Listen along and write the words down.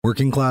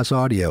Working Class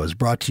Audio is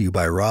brought to you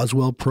by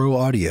Roswell Pro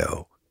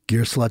Audio,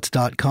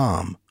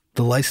 Gearsluts.com,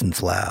 The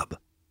License Lab,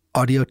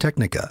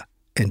 Audio-Technica,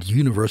 and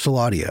Universal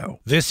Audio.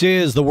 This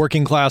is the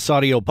Working Class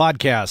Audio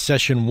Podcast,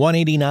 session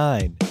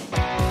 189.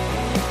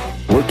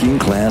 Working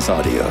Class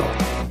Audio,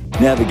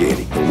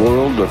 navigating the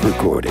world of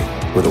recording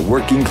with a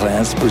working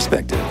class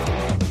perspective.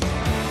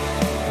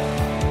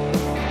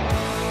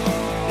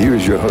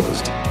 Here's your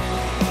host,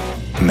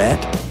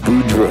 Matt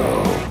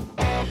Boudreau.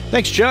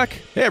 Thanks, Chuck.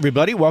 Hey,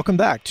 everybody. Welcome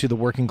back to the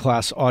Working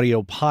Class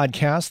Audio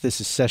Podcast. This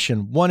is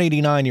session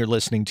 189 you're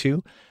listening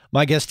to.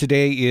 My guest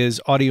today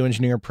is audio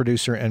engineer,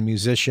 producer, and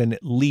musician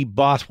Lee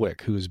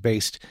Bothwick, who is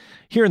based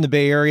here in the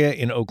Bay Area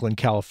in Oakland,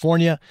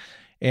 California.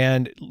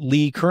 And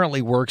Lee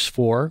currently works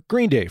for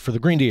Green Day, for the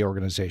Green Day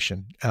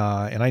organization.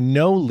 And I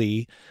know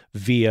Lee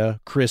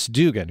via Chris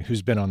Dugan,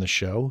 who's been on the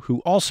show,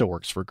 who also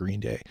works for Green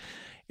Day.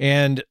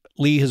 And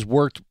Lee has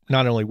worked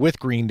not only with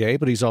Green Day,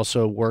 but he's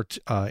also worked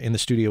in the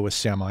studio with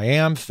Sam I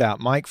Am, Fat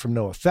Mike from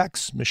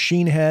NoFX,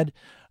 Machine Head,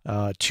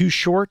 Too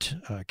Short,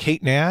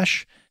 Kate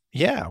Nash.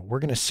 Yeah, we're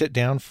going to sit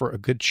down for a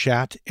good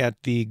chat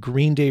at the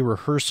Green Day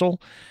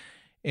rehearsal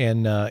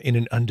and in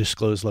an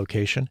undisclosed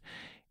location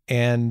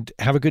and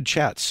have a good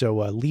chat. So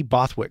Lee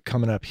Bothwick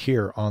coming up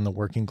here on the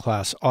Working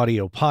Class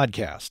Audio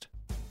Podcast.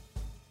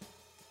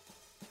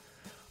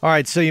 All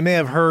right, so you may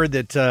have heard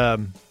that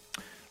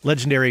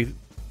legendary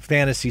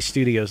Fantasy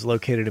Studios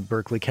located in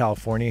Berkeley,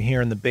 California, here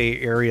in the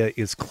Bay Area,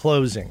 is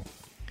closing.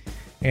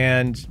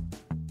 And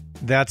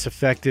that's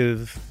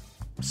effective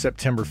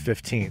September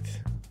 15th,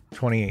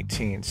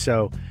 2018.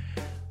 So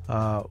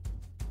a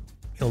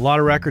lot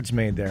of records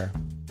made there.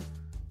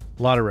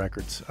 A lot of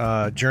records.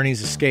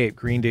 Journey's Escape,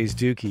 Green Day's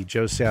Dookie,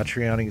 Joe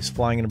Satriani's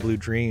Flying in Blue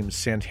Dreams,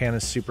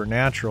 Santana's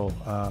Supernatural.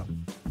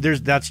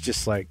 That's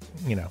just like,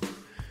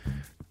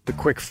 the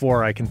quick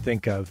four I can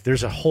think of.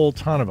 There's a whole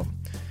ton of them.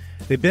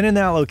 They've been in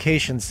that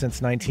location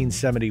since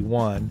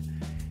 1971,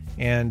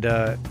 and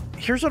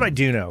here's what I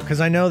do know, because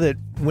I know that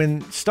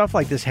when stuff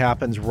like this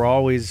happens, we're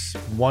always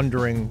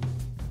wondering,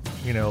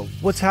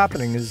 what's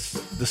happening? Is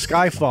the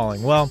sky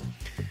falling? Well,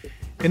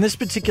 in this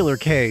particular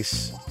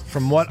case,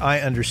 from what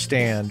I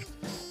understand,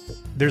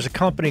 there's a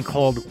company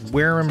called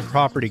Wareham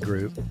Property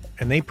Group,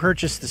 and they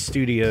purchased the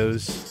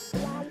studios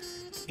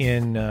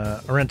in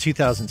around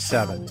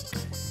 2007.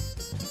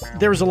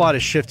 There was a lot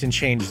of shift and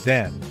change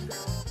then.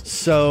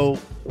 So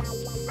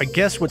I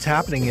guess what's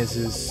happening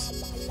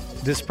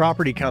is this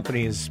property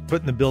company is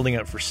putting the building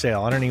up for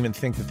sale. I don't even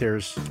think that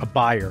there's a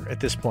buyer at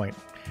this point.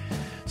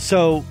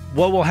 So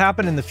what will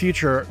happen in the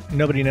future,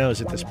 nobody knows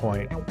at this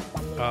point.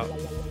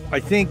 I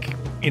think,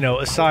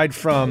 aside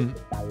from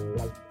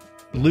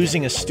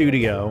losing a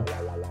studio,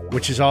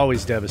 which is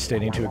always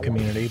devastating to a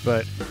community,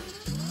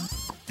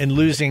 and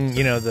losing,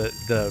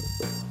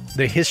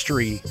 the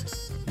history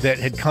that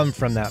had come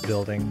from that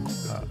building,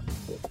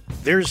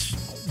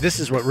 this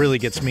is what really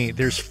gets me.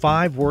 There's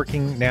 5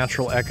 working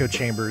natural echo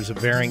chambers of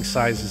varying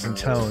sizes and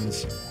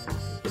tones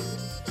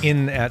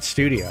in that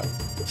studio.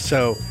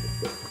 So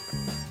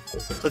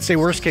let's say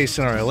worst case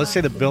scenario, let's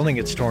say the building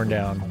gets torn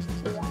down.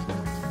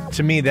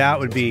 To me, that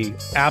would be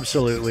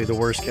absolutely the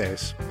worst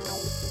case.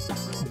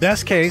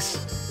 Best case,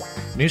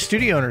 new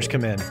studio owners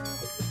come in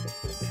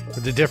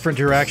with a different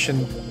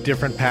direction,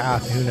 different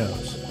path, who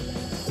knows?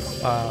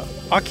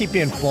 I'll keep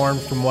you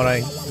informed from what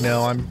I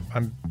know.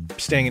 I'm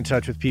staying in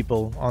touch with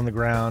people on the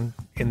ground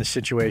in the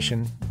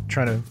situation,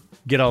 trying to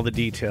get all the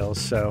details.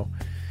 So,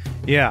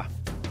 yeah,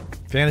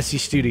 Fantasy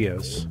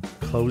Studios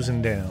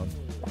closing down.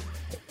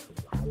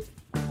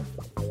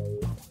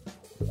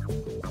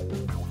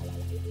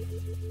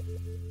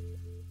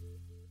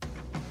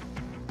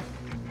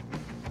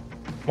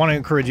 Want to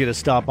encourage you to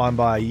stop on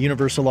by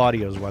Universal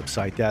Audio's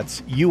website.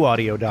 That's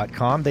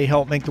uaudio.com. They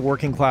help make the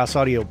Working Class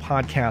Audio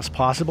Podcast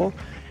possible.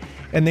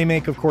 And they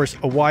make, of course,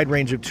 a wide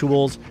range of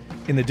tools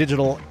in the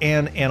digital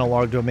and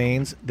analog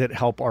domains that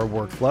help our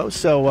workflow.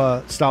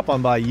 So stop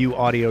on by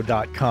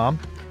uaudio.com.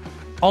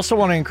 Also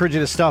want to encourage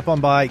you to stop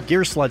on by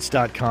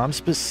Gearsluts.com,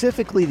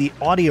 specifically the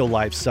Audio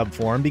Life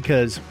subforum,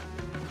 because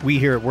we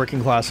here at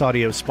Working Class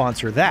Audio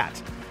sponsor that.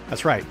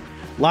 That's right.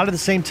 A lot of the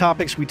same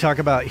topics we talk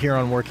about here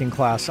on Working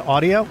Class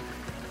Audio.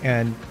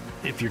 And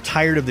if you're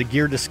tired of the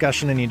gear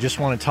discussion and you just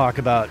want to talk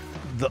about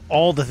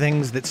all the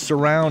things that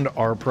surround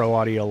our pro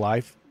audio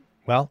life,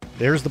 well,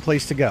 there's the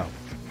place to go.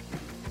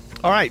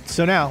 All right,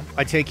 so now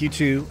I take you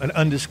to an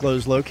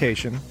undisclosed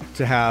location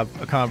to have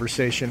a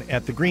conversation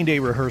at the Green Day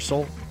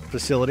rehearsal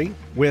facility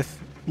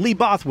with Lee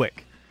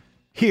Bothwick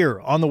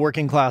here on the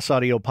Working Class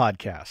Audio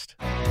Podcast.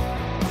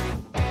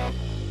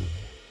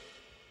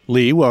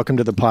 Lee, welcome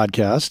to the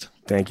podcast.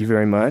 Thank you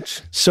very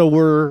much. So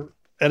we're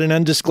at an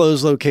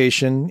undisclosed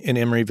location in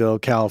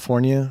Emeryville,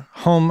 California,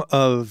 home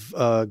of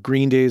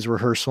Green Day's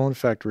rehearsal. In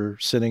fact, we're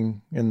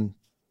sitting in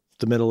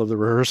the middle of the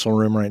rehearsal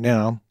room right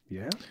now.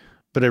 Yeah.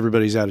 But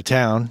everybody's out of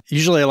town.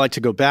 Usually I like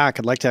to go back.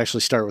 I'd like to actually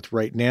start with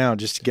right now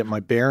just to get my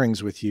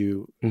bearings with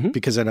you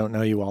because I don't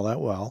know you all that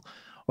well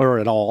or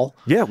at all.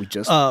 Yeah, we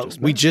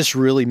just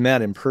really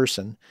met in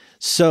person.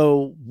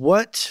 So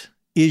what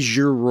is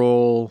your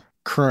role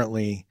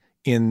currently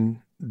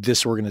in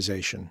this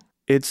organization?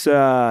 It's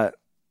a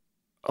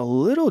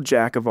little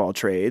jack of all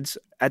trades.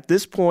 At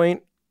this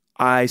point,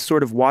 I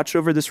sort of watch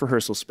over this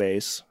rehearsal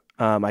space.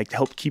 I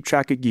help keep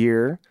track of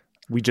gear.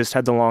 We just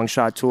had the Long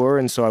Shot tour,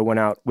 and so I went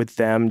out with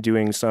them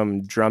doing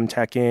some drum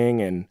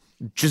teching and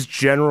just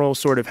general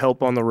sort of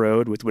help on the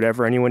road with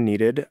whatever anyone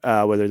needed,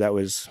 whether that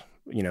was,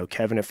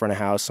 Kevin at front of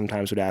house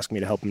sometimes would ask me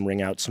to help him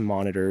ring out some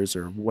monitors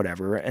or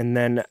whatever. And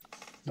then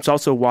it's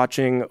also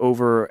watching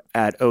over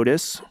at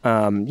Otis.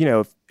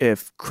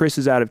 If Chris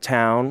is out of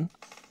town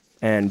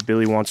and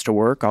Billy wants to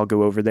work, I'll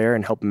go over there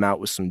and help him out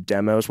with some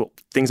demos. Well,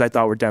 things I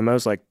thought were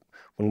demos, like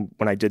when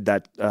I did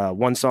that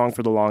one song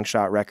for the Long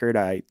Shot record,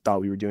 I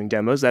thought we were doing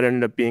demos. That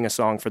ended up being a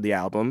song for the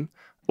album.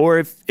 Or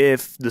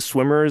if the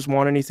Swimmers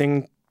want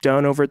anything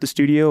done over at the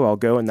studio, I'll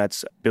go, and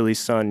that's Billy's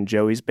son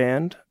Joey's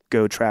band.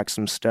 Go track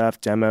some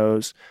stuff,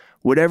 demos,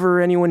 whatever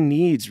anyone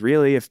needs,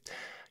 really. If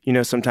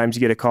sometimes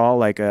you get a call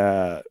like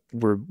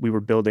we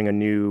were building a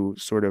new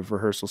sort of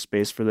rehearsal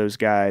space for those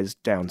guys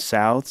down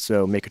south,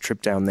 so make a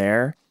trip down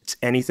there. It's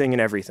anything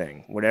and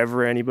everything.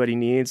 Whatever anybody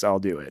needs, I'll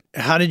do it.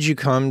 How did you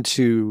come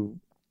to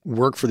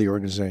work for the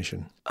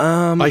organization?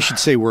 I should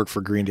say work for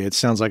Green Day. It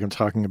sounds like I'm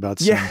talking about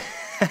some. Yeah.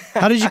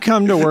 How did you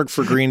come to work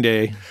for Green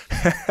Day?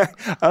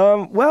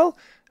 Well,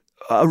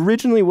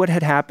 originally what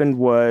had happened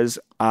was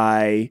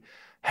I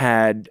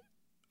had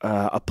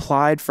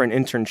applied for an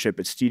internship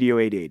at Studio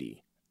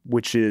 880,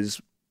 which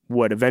is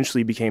what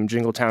eventually became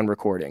Jingletown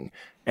Recording.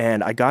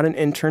 And I got an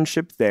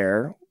internship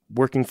there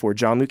working for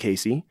John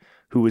Lucchese,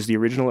 who was the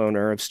original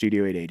owner of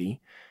Studio 880.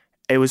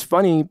 It was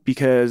funny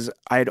because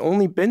I had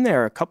only been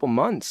there a couple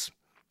months,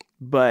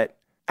 but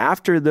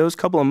after those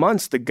couple of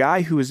months, the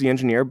guy who was the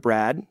engineer,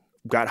 Brad,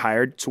 got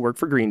hired to work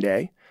for Green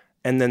Day.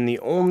 And then the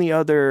only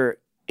other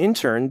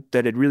intern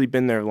that had really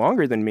been there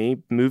longer than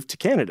me moved to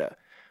Canada.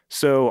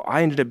 So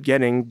I ended up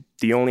getting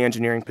the only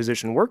engineering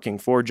position working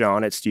for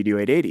John at Studio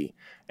 880.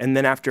 And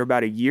then after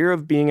about a year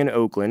of being in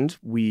Oakland,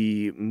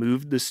 we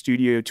moved the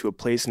studio to a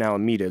place in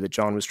Alameda that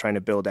John was trying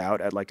to build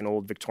out at like an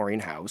old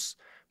Victorian house.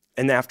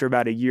 And after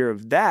about a year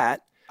of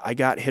that, I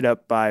got hit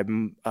up by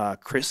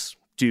Chris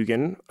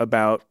Dugan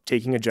about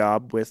taking a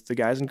job with the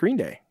guys in Green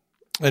Day.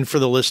 And for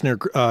the listener,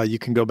 you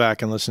can go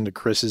back and listen to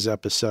Chris's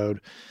episode.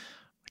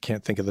 I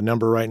can't think of the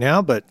number right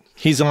now, but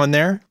he's on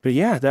there. But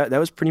yeah, that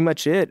was pretty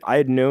much it. I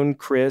had known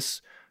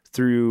Chris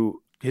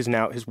through his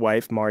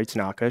wife, Mari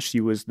Tanaka. She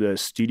was the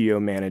studio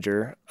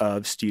manager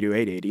of Studio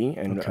 880,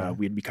 and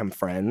we had become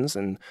friends.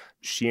 And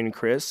she and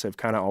Chris have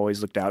kind of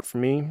always looked out for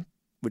me,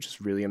 which is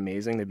really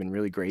amazing. They've been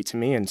really great to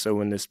me. And so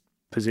when this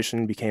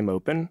position became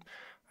open,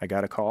 I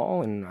got a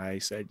call and I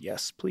said,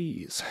 yes,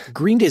 please.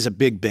 Green Day is a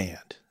big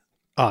band,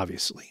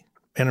 obviously.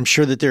 And I'm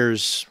sure that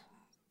there's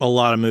a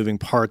lot of moving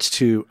parts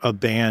to a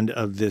band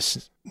of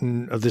this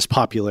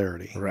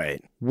popularity.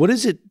 Right. What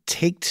does it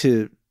take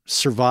to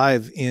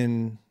survive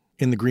in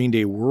the Green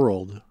Day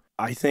world?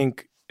 I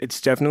think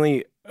it's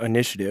definitely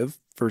initiative.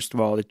 First of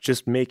all, it's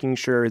just making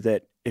sure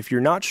that if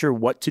you're not sure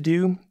what to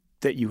do,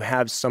 that you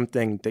have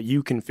something that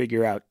you can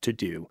figure out to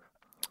do.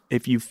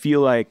 If you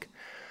feel like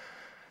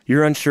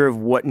you're unsure of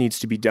what needs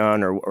to be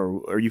done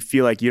or you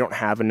feel like you don't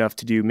have enough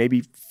to do,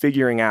 maybe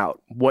figuring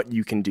out what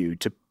you can do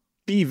to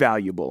be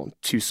valuable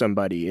to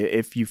somebody.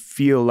 If you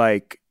feel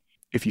like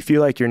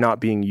you're not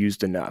being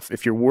used enough,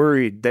 if you're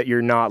worried that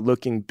you're not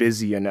looking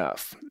busy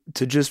enough,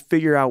 to just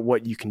figure out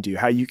what you can do,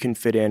 how you can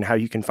fit in, how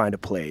you can find a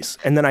place.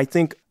 And then I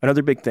think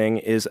another big thing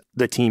is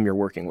the team you're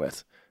working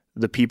with,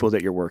 the people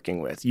that you're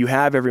working with. You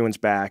have everyone's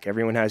back.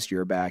 Everyone has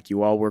your back.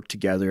 You all work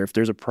together. If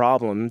there's a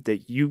problem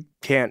that you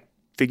can't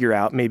figure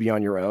out maybe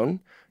on your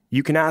own,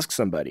 you can ask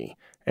somebody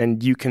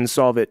and you can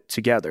solve it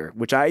together,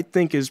 which I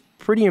think is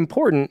pretty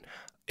important.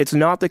 It's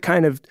not the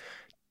kind of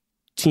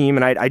team,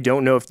 and I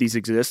don't know if these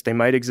exist. They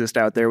might exist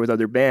out there with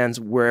other bands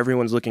where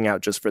everyone's looking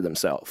out just for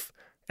themselves.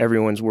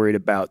 Everyone's worried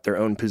about their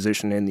own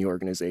position in the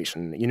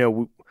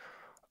organization.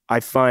 I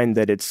find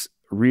that it's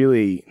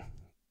really,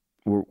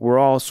 we're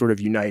all sort of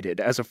united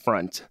as a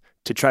front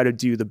to try to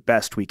do the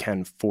best we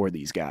can for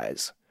these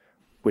guys,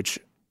 which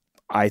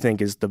I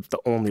think is the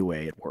only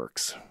way it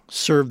works.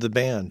 Serve the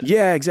band.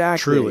 Yeah,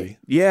 exactly. Truly.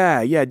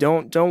 Yeah.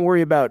 Don't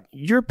worry about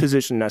your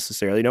position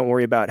necessarily. Don't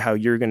worry about how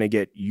you're going to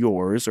get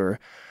yours or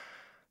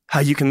how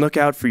you can look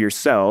out for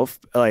yourself.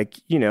 Like,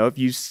 if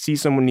you see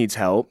someone needs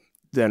help,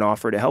 then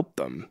offer to help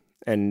them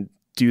and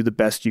do the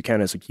best you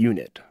can as a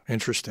unit.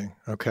 Interesting.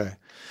 Okay.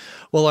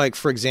 Well, like,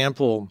 for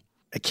example,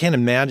 I can't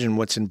imagine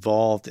what's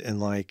involved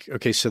in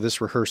so this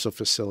rehearsal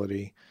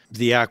facility,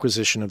 the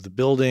acquisition of the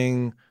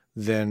building,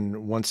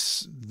 then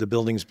once the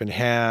building's been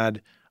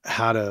had,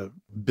 how to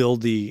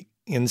build the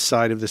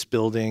inside of this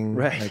building.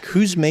 Right. Like,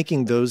 who's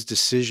making those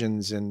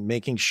decisions and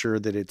making sure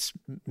that it's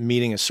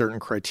meeting a certain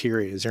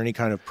criteria? Is there any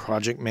kind of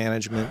project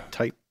management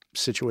type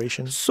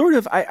situation? Sort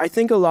of. I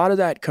think a lot of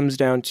that comes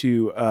down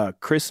to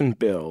Chris and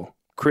Bill.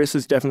 Chris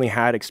has definitely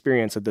had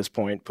experience at this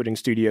point putting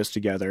studios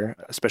together,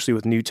 especially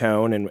with New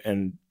Tone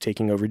and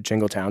taking over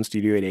Jingletown,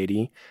 Studio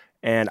 880.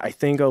 And I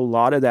think a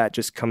lot of that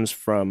just comes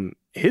from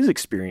his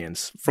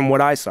experience, from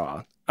what I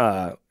saw.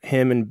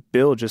 him and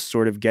Bill just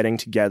sort of getting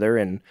together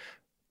and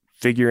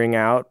figuring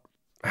out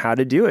how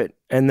to do it.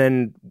 And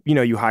then,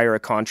 you hire a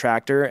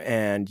contractor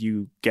and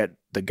you get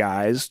the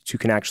guys who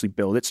can actually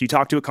build it. So you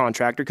talk to a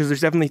contractor, because there's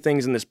definitely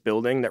things in this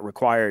building that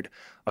required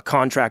a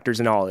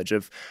contractor's knowledge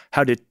of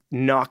how to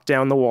knock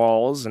down the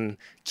walls and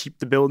keep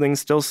the building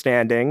still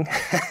standing.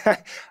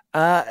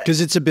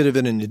 Because it's a bit of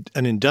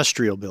an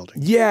industrial building.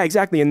 Yeah,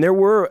 exactly. And there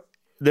were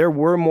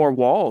more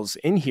walls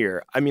in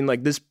here. I mean,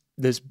 like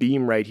this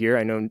beam right here,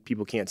 I know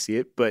people can't see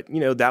it, but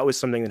that was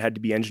something that had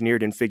to be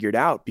engineered and figured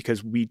out,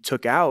 because we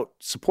took out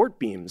support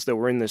beams that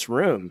were in this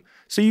room.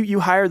 So you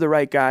hire the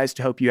right guys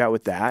to help you out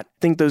with that. I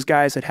think those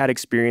guys had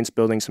experience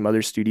building some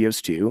other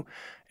studios too,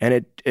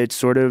 and it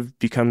sort of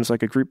becomes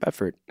like a group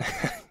effort.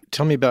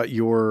 Tell me about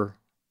your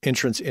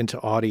entrance into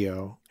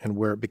audio and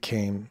where it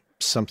became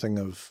something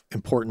of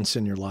importance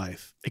in your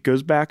life. It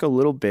goes back a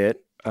little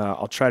bit.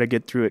 I'll try to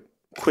get through it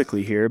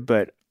quickly here,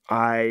 but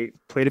I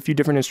played a few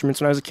different instruments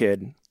when I was a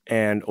kid.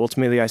 And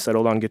ultimately, I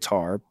settled on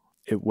guitar.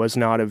 It was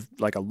not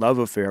a love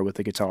affair with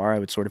the guitar. I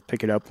would sort of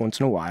pick it up once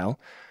in a while.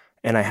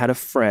 And I had a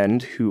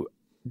friend who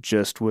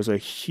just was a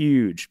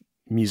huge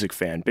music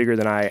fan, bigger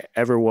than I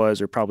ever was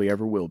or probably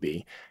ever will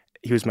be.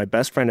 He was my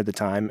best friend at the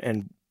time.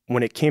 And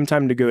when it came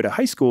time to go to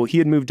high school, he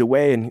had moved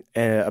away in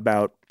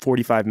about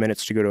 45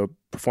 minutes to go to a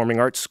performing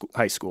arts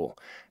high school.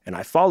 And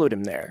I followed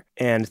him there.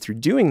 And through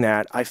doing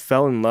that, I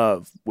fell in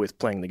love with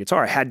playing the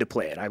guitar. I had to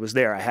play it. I was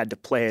there. I had to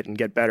play it and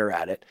get better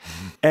at it.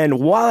 And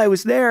while I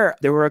was there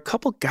were a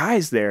couple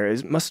guys there.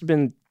 It must have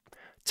been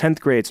 10th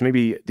grade, so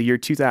maybe the year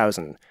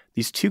 2000.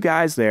 These two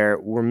guys there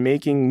were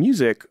making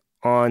music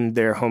on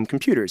their home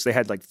computers. They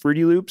had like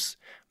Fruity Loops,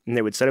 and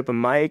they would set up a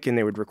mic and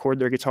they would record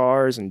their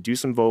guitars and do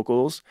some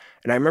vocals.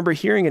 And I remember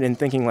hearing it and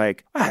thinking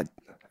like, that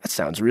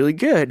sounds really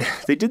good.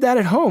 They did that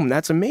at home.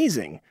 That's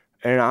amazing.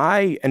 And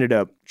I ended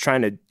up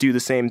trying to do the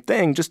same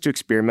thing just to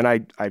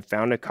experiment. I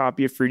found a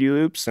copy of Fruity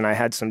Loops, and I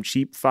had some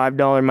cheap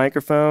 $5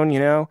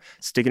 microphone,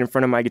 stick it in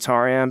front of my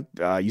guitar amp,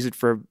 use it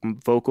for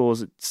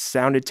vocals. It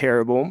sounded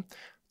terrible.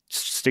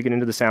 Stick it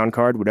into the sound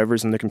card,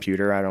 whatever's in the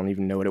computer. I don't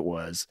even know what it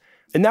was.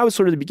 And that was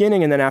sort of the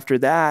beginning. And then after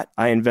that,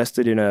 I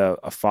invested in a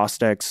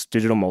Fostex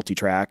digital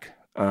multitrack.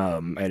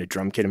 I had a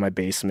drum kit in my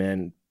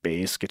basement,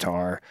 bass,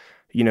 guitar,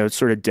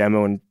 sort of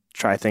demo and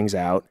try things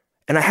out.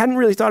 And I hadn't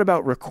really thought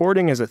about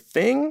recording as a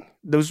thing.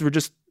 Those were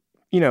just,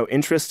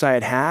 interests I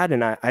had.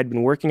 And I'd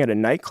been working at a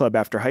nightclub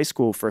after high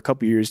school for a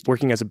couple of years,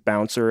 working as a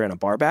bouncer and a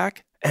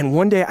barback. And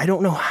one day, I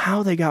don't know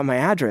how they got my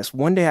address.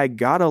 One day I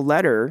got a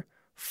letter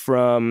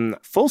from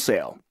Full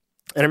Sail.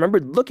 And I remember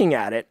looking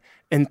at it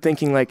and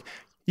thinking like,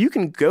 you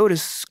can go to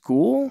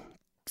school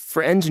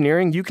for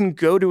engineering. You can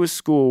go to a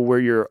school where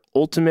your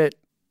ultimate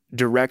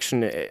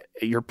direction,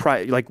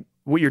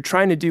 what you're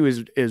trying to do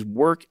is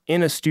work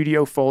in a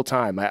studio full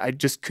time. I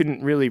just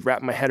couldn't really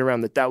wrap my head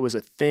around that was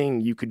a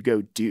thing you could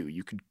go do.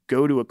 You could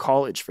go to a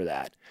college for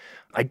that.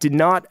 I did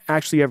not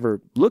actually ever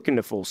look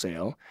into Full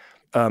Sail.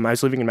 I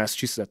was living in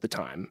Massachusetts at the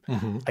time.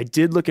 Mm-hmm. I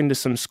did look into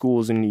some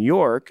schools in New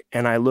York,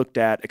 and I looked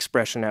at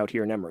Expression out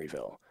here in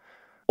Emeryville.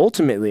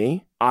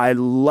 Ultimately, I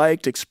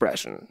liked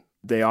Expression.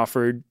 They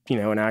offered,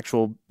 an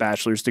actual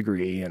bachelor's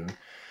degree, and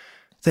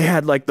they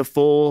had like the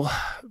full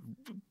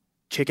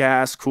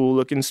kick-ass,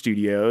 cool-looking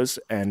studios,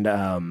 and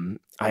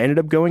I ended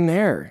up going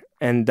there,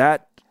 and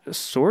that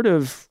sort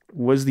of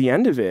was the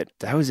end of it.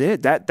 That was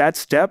it. That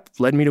step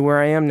led me to where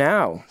I am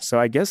now. So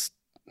I guess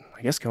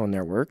going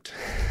there worked.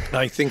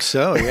 I think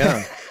so,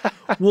 yeah.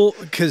 Well,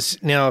 because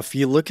now if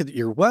you look at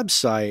your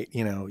website,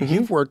 mm-hmm.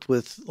 you've worked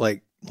with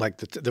like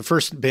the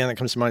first band that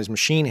comes to mind is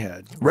Machine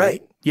Head.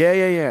 Right.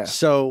 Yeah.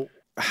 So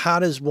how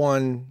does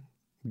one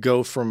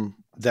go from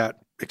that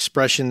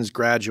Expressions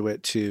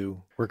graduate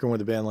to working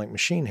with a band like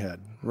Machine Head?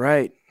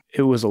 Right.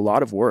 It was a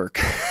lot of work.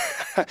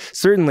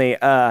 Certainly.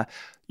 I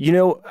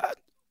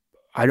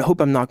hope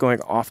I'm not going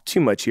off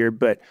too much here,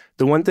 but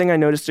the one thing I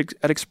noticed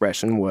at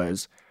Expression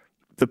was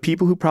the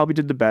people who probably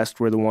did the best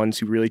were the ones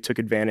who really took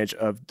advantage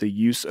of the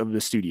use of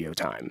the studio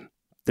time.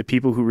 The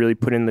people who really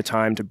put in the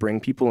time to bring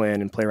people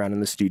in and play around in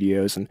the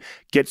studios and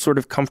get sort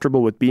of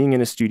comfortable with being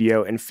in a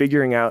studio and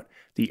figuring out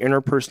the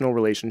interpersonal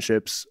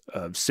relationships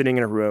of sitting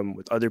in a room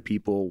with other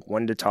people,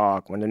 when to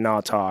talk, when to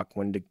not talk,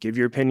 when to give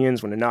your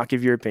opinions, when to not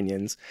give your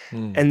opinions.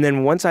 Mm. And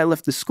then once I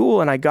left the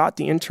school and I got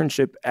the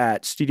internship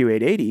at Studio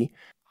 880,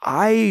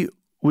 I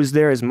was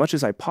there as much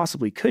as I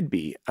possibly could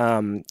be,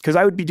 because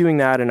I would be doing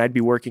that and I'd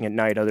be working at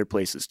night other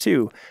places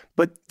too.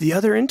 But the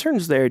other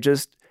interns there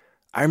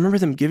I remember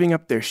them giving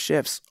up their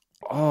shifts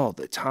all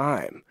the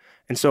time.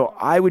 And so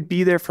I would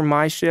be there for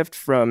my shift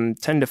from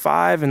 10 to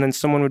 5, and then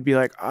someone would be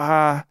like,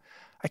 I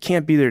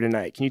can't be there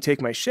tonight. Can you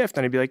take my shift?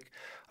 And I'd be like,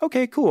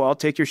 okay, cool. I'll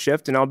take your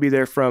shift and I'll be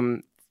there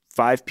from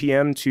 5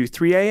 p.m. to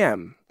 3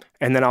 a.m.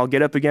 And then I'll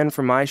get up again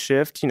for my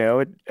shift,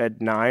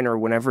 at 9 or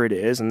whenever it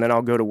is. And then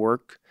I'll go to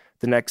work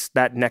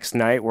that next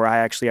night where I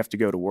actually have to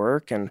go to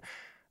work. And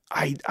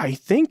I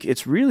think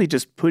it's really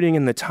just putting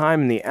in the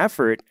time and the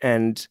effort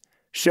and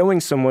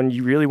showing someone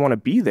you really want to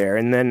be there.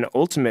 And then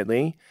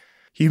ultimately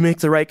you make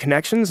the right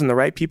connections and the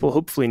right people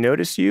hopefully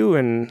notice you,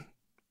 and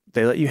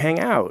they let you hang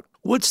out.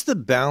 What's the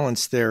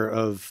balance there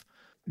of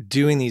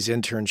doing these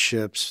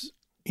internships,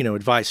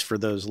 advice for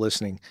those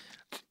listening,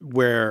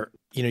 where,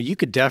 you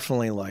could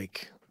definitely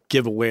like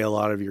give away a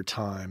lot of your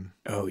time.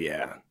 Oh,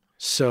 yeah.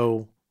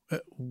 So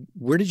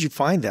where did you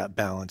find that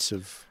balance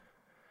of,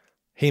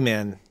 hey,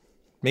 man,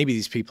 maybe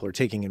these people are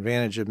taking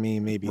advantage of me,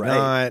 maybe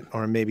not,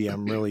 or maybe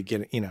I'm really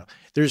getting,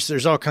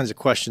 there's all kinds of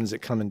questions that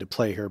come into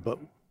play here, but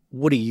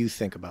what do you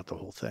think about the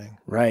whole thing?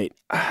 Right.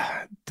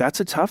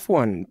 That's a tough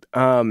one.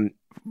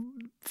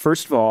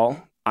 First of all,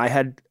 I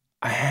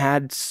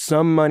had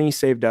some money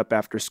saved up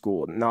after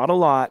school, not a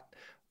lot,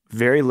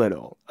 very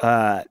little,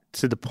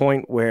 to the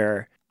point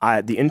where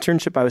the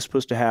internship I was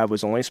supposed to have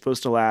was only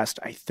supposed to last,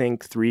 I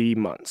think, 3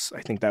 months.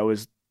 I think that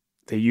was,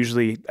 they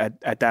usually,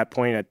 at that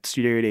point at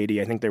Studio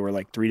 880, I think they were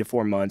like 3 to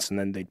 4 months, and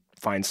then they'd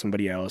find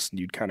somebody else and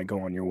you'd kind of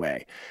go on your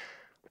way.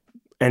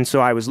 And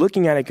so I was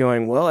looking at it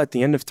going, well, at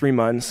the end of 3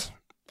 months,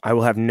 I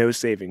will have no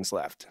savings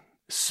left.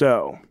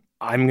 So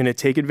I'm going to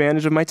take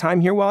advantage of my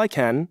time here while I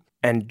can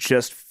and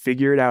just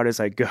figure it out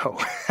as I go.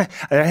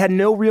 I had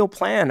no real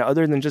plan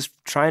other than just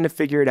trying to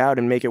figure it out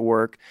and make it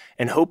work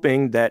and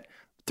hoping that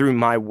through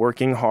my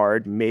working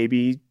hard,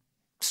 maybe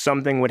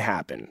something would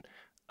happen.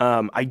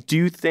 I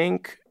do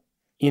think,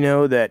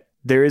 that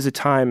there is a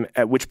time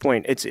at which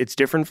point it's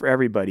different for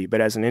everybody,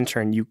 but as an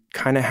intern, you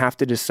kind of have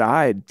to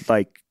decide,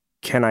 like,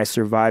 can I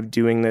survive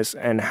doing this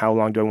and how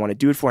long do I want to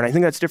do it for? And I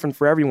think that's different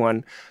for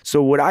everyone.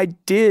 So what I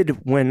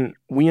did when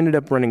we ended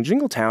up running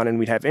Jingletown and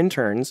we'd have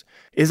interns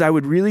is I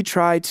would really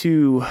try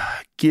to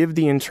give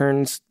the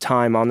interns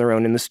time on their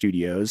own in the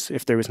studios.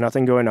 If there was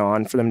nothing going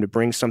on, for them to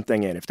bring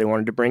something in. If they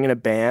wanted to bring in a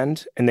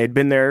band and they'd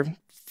been there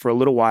for a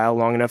little while,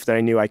 long enough that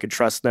I knew I could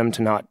trust them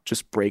to not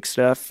just break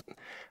stuff,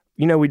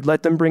 we'd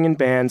let them bring in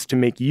bands to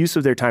make use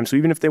of their time. So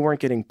even if they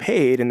weren't getting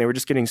paid and they were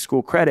just getting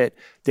school credit,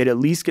 they'd at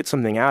least get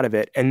something out of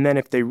it. And then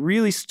if they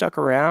really stuck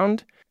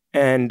around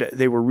and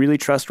they were really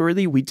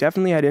trustworthy, we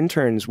definitely had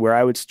interns where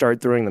I would start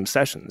throwing them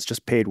sessions,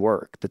 just paid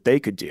work that they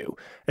could do,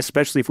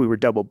 especially if we were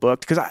double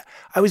booked. Because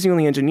I was the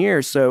only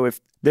engineer, so if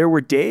there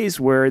were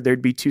days where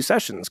there'd be 2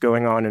 sessions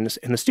going on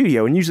in the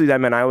studio, and usually that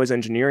meant I was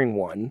engineering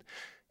one,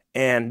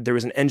 and there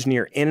was an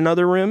engineer in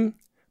another room.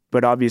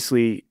 But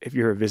obviously, if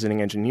you're a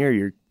visiting engineer,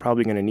 you're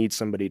probably going to need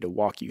somebody to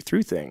walk you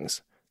through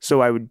things.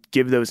 So I would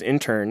give those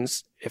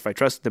interns, if I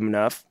trusted them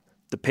enough,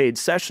 the paid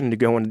session to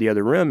go into the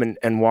other room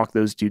and walk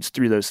those dudes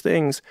through those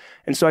things.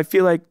 And so I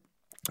feel like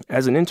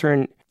as an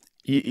intern,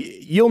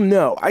 you'll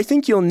know. I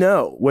think you'll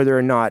know whether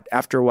or not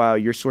after a while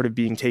you're sort of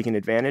being taken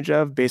advantage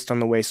of based on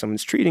the way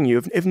someone's treating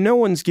you. If no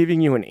one's giving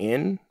you an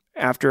in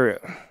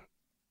after,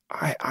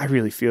 I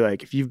really feel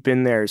like if you've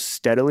been there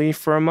steadily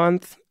for a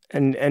month,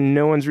 and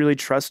no one's really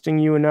trusting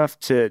you enough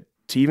to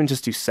even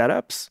just do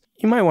setups,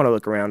 you might want to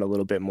look around a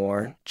little bit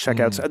more, check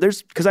out.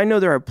 Because I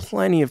know there are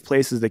plenty of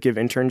places that give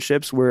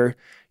internships where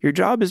your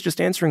job is just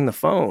answering the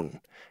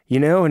phone,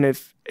 and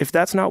if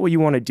that's not what you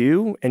want to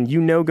do, and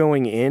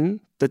going in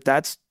that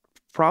that's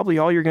probably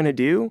all you're going to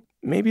do,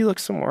 maybe look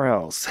somewhere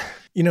else.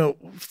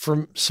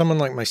 For someone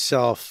like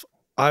myself,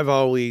 I've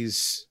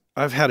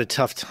had a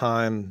tough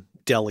time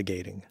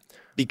delegating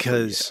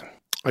because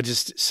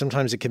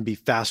sometimes it can be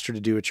faster to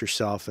do it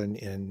yourself.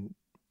 And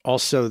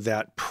also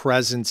that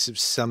presence of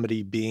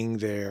somebody being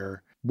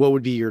there. What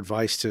would be your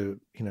advice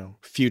to,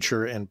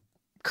 future and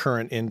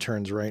current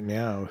interns right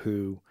now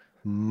who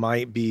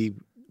might be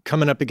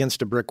coming up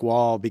against a brick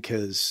wall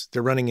because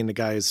they're running into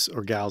guys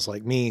or gals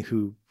like me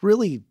who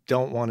really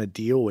don't want to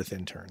deal with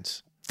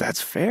interns?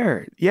 That's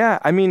fair. Yeah.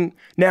 I mean,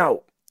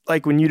 now,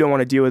 like when you don't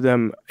want to deal with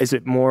them, is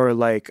it more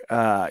like,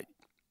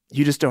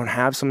 you just don't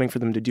have something for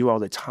them to do all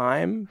the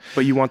time,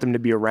 but you want them to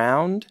be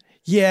around?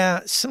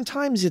 Yeah,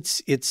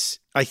 sometimes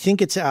I think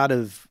it's out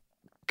of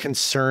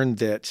concern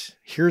that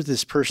here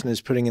this person is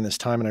putting in this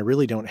time and I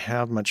really don't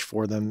have much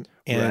for them.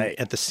 And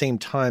at the same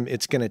time,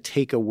 it's going to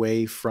take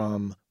away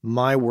from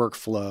my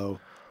workflow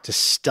to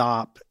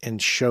stop and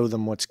show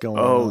them what's going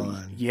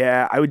on.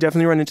 Yeah, I would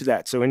definitely run into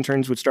that. So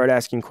interns would start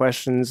asking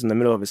questions in the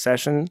middle of a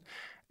session,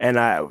 and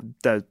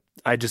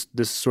this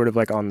is sort of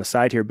like on the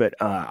side here, but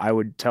I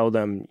would tell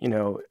them,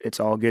 it's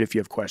all good if you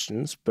have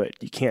questions,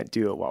 but you can't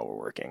do it while we're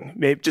working.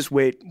 Maybe just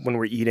wait when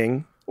we're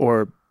eating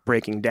or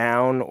breaking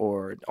down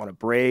or on a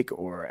break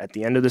or at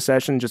the end of the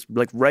session, just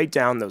like write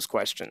down those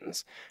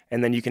questions.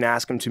 And then you can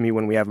ask them to me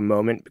when we have a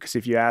moment, because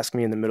if you ask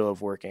me in the middle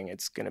of working,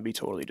 it's going to be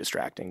totally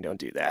distracting. Don't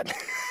do that.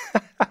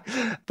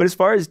 But as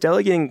far as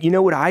delegating,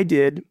 what I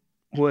did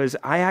was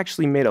I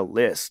actually made a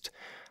list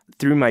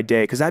through my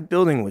day, because that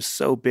building was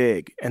so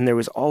big and there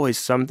was always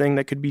something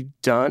that could be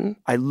done.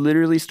 I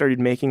literally started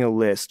making a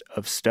list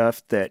of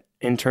stuff that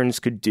interns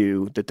could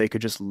do that they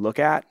could just look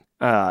at.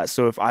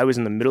 So if I was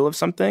in the middle of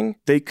something,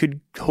 they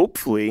could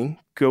hopefully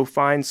go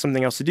find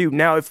something else to do.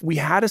 Now, if we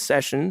had a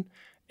session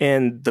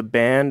and the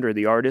band or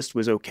the artist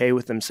was okay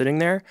with them sitting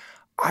there,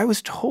 I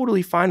was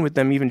totally fine with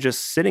them even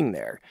just sitting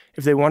there.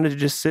 If they wanted to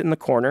just sit in the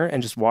corner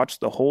and just watch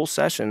the whole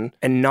session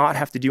and not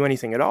have to do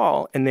anything at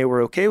all, and they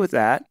were okay with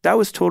that, that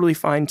was totally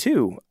fine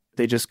too.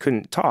 they just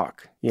couldn't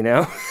talk, you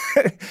know?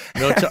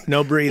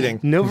 No breathing.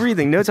 No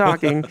breathing, no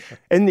talking.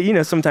 And, you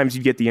know, sometimes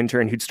you'd get the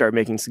intern who'd start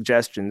making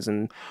suggestions,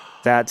 and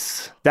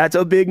that's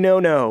a big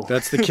no-no.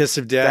 That's the kiss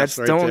of death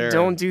there.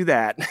 Don't do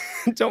that.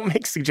 Don't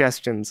make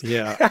suggestions.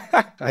 Yeah.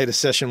 I had a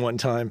session one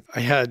time.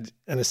 I had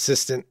an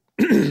assistant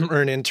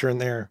or an intern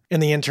there,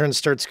 and the intern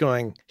starts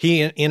going,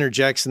 he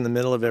interjects in the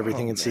middle of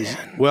everything and says,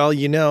 well,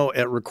 you know,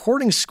 at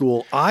recording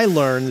school, I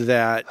learned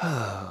that.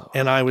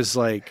 And I was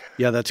like,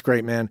 yeah, that's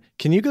great, man.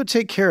 Can you go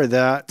take care of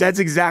that? That's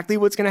exactly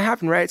what's going to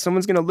happen, right?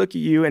 Someone's going to look at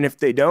you, and if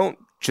they don't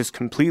just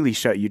completely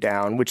shut you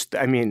down, which,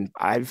 I mean,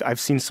 I've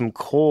seen some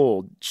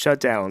cold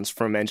shutdowns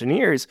from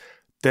engineers,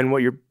 then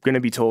what you're going to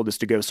be told is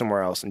to go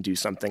somewhere else and do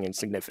something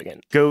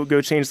insignificant.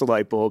 Go change the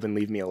light bulb and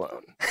leave me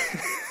alone.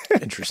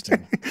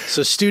 Interesting.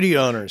 So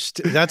studio owners,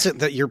 that's it,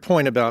 that your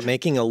point about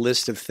making a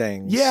list of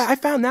things. Yeah, I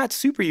found that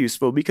super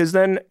useful, because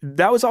then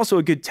that was also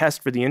a good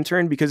test for the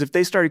intern, because if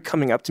they started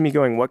coming up to me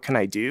going, what can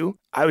I do?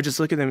 I would just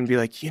look at them and be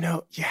like, you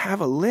know, you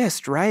have a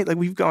list, right? Like,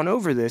 we've gone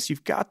over this.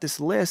 You've got this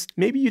list.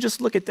 Maybe you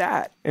just look at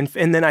that. And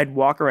then I'd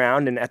walk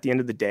around, and at the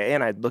end of the day,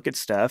 and I'd look at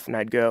stuff, and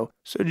I'd go,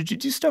 so did you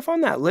do stuff on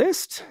that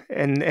list?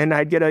 And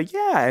I'd get a,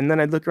 yeah. And then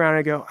I'd look around and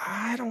I'd go,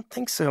 I don't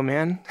think so,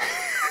 man.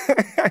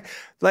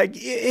 Like,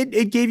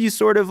 it gave you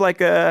sort of like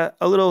a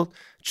little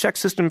check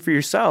system for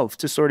yourself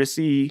to sort of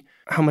see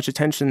how much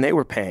attention they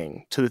were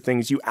paying to the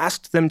things you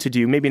asked them to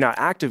do, maybe not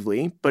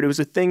actively, but it was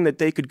a thing that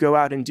they could go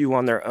out and do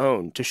on their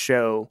own to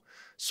show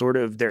sort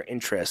of their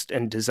interest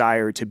and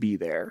desire to be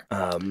there.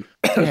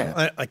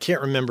 Yeah. I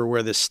can't remember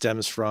where this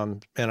stems from,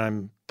 and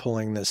I'm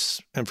pulling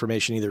this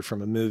information either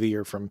from a movie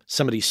or from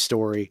somebody's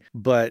story,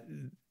 but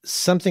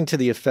something to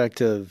the effect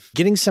of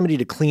getting somebody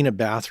to clean a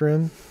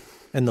bathroom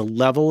and the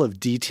level of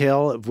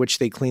detail of which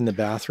they clean the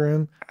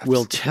bathroom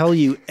will tell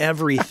you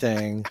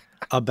everything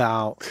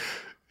about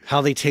how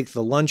they take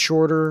the lunch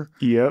order,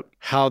 Yep.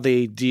 how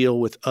they deal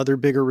with other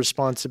bigger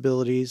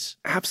responsibilities.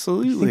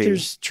 Absolutely. You think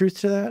there's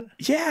truth to that?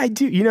 Yeah, I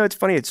do. You know, it's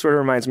funny. It sort of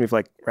reminds me of,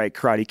 like, right,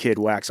 Karate Kid,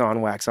 wax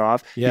on, wax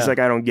off. Yeah. He's like,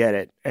 I don't get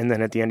it. And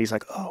then at the end, he's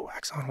like, oh,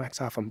 wax on, wax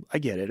off. I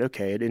get it.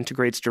 Okay. It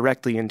integrates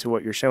directly into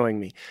what you're showing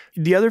me.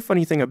 The other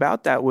funny thing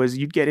about that was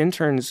you'd get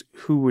interns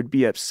who would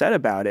be upset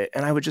about it.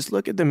 And I would just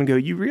look at them and go,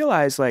 you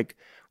realize, like,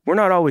 we're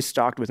not always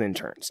stocked with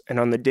interns. And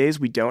on the days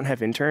we don't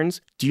have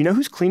interns, do you know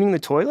who's cleaning the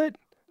toilet?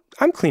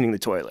 I'm cleaning the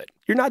toilet.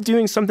 You're not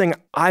doing something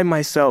I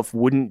myself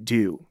wouldn't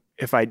do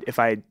if I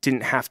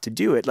didn't have to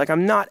do it. Like,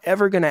 I'm not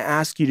ever going to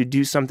ask you to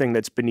do something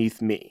that's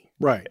beneath me.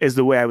 Right. Is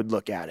the way I would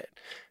look at it.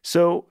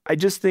 So I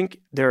just think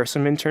there are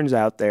some interns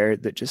out there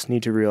that just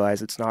need to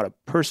realize it's not a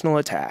personal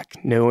attack.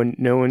 No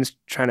one's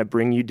trying to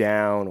bring you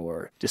down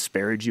or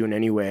disparage you in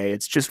any way.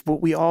 It's just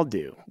what we all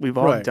do. We've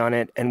all done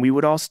it, and we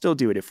would all still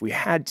do it if we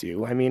had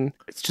to. I mean,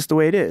 it's just the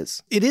way it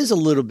is. It is a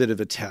little bit of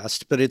a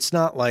test, but it's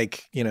not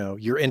like, you know,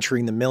 you're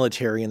entering the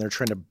military and they're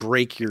trying to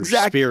break your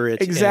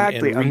spirit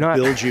and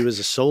rebuild you as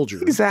a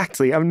soldier.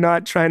 Exactly. I'm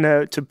not trying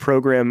to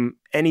program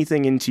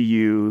anything into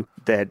you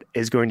that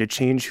is going to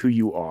change who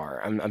you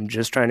are. I'm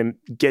just trying to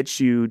get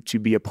you to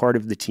be a part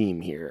of the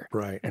team here.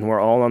 Right. And we're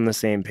all on the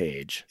same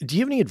page. Do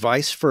you have any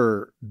advice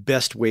for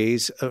best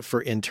ways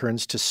for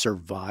interns to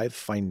survive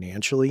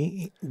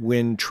financially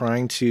when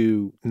trying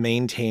to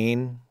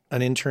maintain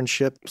an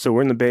internship? So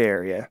we're in the Bay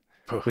Area,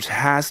 which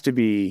has to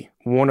be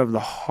one of the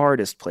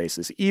hardest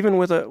places. Even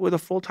with a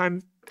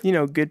full-time, you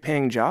know, good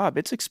paying job,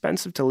 it's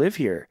expensive to live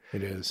here.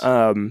 It is.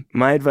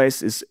 My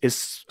advice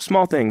is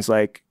small things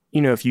like, you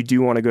know, if you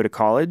do want to go to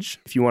college,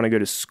 if you want to go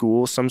to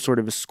school, some sort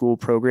of a school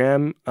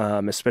program,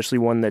 especially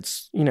one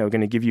that's, you know, going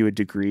to give you a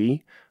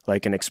degree,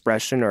 like an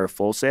expression or a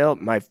Full Sail,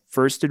 my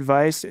first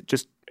advice,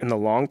 just in the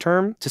long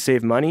term, to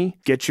save money,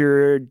 get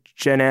your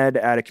gen ed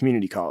at a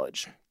community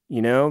college.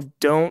 You know,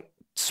 don't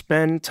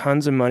spend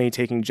tons of money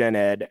taking gen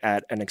ed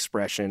at an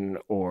expression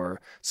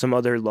or some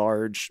other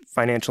large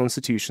financial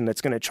institution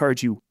that's going to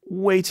charge you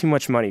way too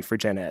much money for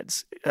gen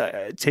eds.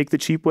 Take the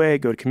cheap way,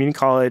 go to community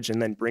college, and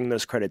then bring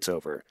those credits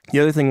over. The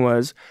other thing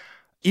was,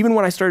 even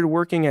when I started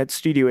working at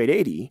Studio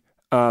 880,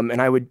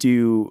 and I would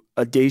do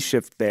a day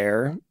shift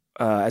there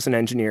as an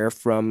engineer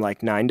from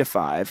like 9 to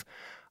 5,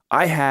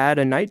 I had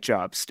a night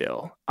job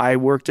still. I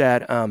worked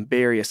at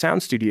Bay Area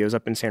Sound Studios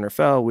up in San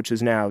Rafael, which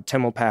is now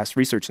Temple Pass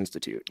Research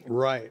Institute.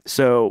 Right.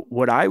 So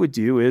what I would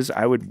do is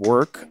I would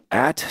work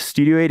at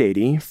Studio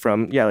 880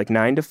 from, like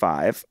 9 to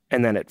 5.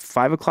 And then at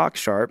 5 o'clock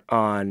sharp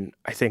on,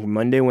 I think,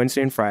 Monday,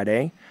 Wednesday, and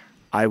Friday,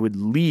 I would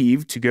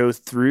leave to go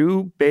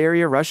through Bay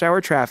Area rush hour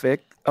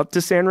traffic up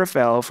to San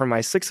Rafael for my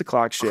 6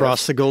 o'clock shift.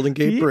 Cross the Golden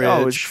Gate Bridge.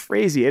 Oh, it was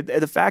crazy.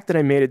 The fact that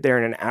I made it there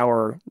in an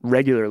hour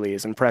regularly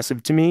is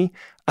impressive to me.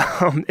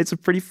 It's a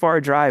pretty far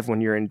drive when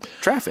you're in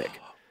traffic.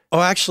 Oh,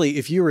 actually,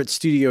 if you were at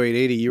Studio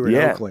 880, you were in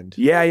Oakland.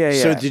 Yeah.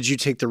 So did you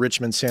take the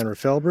Richmond-San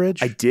Rafael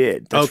Bridge? I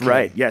did. That's okay.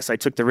 Right. Yes, I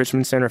took the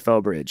Richmond-San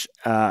Rafael Bridge.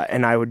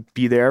 And I would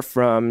be there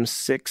from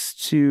 6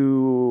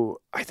 to,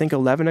 I think,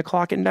 11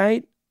 o'clock at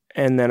night.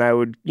 And then I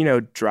would,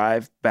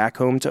 drive back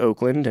home to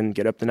Oakland and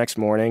get up the next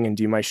morning and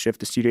do my shift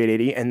to Studio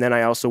 880. And then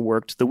I also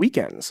worked the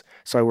weekends.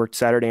 So I worked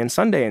Saturday and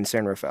Sunday in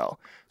San Rafael.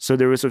 So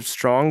there was a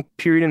strong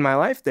period in my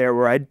life there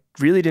where I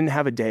really didn't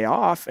have a day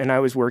off, and I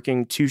was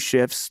working 2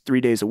 shifts,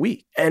 3 days a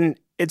week. And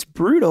it's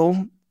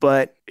brutal,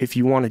 but if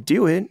you want to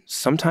do it,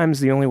 sometimes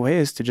the only way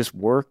is to just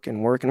work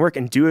and work and work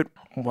and do it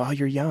while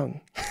you're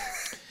young.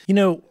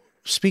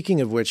 Speaking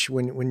of which,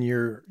 when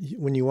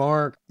you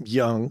are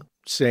young,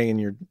 say in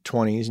your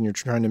 20s, and you're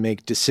trying to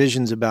make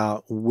decisions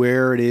about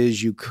where it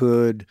is you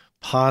could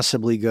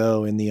possibly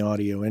go in the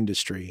audio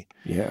industry.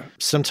 Yeah.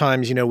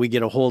 Sometimes, we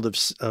get a hold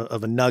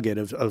of a nugget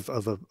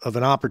of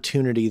an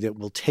opportunity that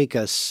will take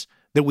us,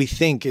 that we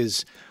think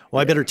is,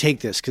 well, I better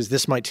take this because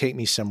this might take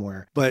me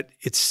somewhere. But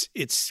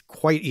it's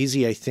quite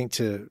easy, I think,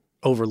 to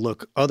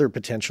overlook other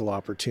potential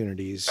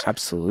opportunities.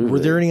 Absolutely. Were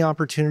there any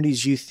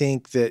opportunities you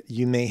think that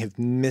you may have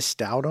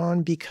missed out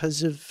on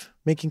because of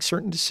making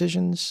certain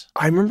decisions?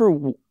 I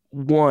remember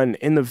one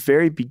in the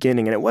very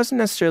beginning, and it wasn't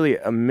necessarily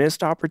a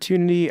missed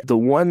opportunity. The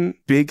one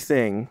big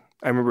thing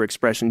I remember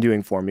Expression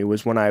doing for me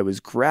was when I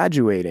was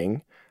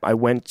graduating, I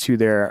went to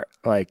their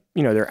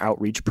their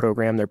outreach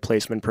program, their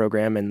placement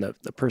program, and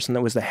the person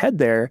that was the head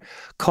there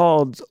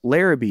called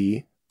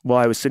Larrabee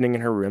while I was sitting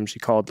in her room. She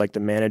called the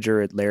manager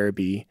at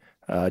Larrabee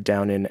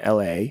down in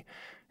LA,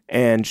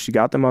 and she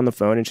got them on the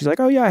phone, and she's like,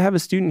 "Oh yeah, I have a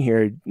student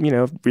here,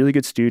 really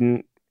good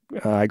student.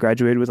 I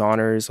graduated with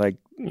honors,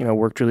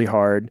 worked really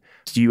hard.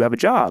 Do you have a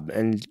job?"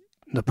 And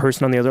the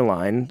person on the other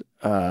line,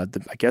 I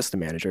guess the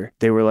manager,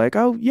 they were like,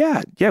 "Oh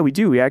yeah, we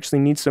do. We actually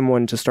need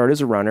someone to start as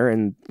a runner,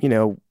 and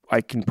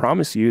I can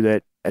promise you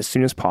that as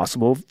soon as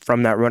possible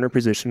from that runner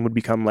position would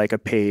become a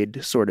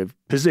paid sort of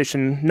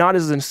position, not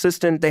as an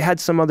assistant." They had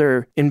some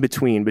other in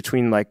between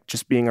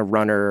just being a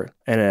runner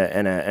and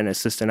an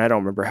assistant. I don't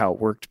remember how it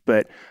worked,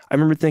 but I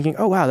remember thinking,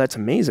 "Oh wow, that's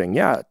amazing.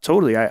 Yeah,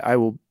 totally. I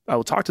will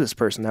talk to this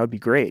person. That would be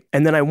great."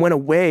 And then I went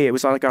away. It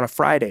was on a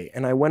Friday,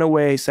 and I went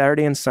away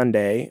Saturday and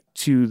Sunday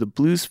to the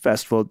blues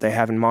festival that they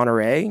have in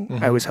Monterey.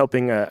 Mm-hmm. I was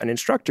helping an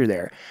instructor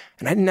there,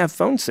 and I didn't have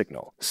phone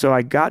signal. So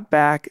I got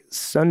back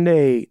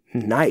Sunday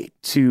night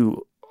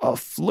to a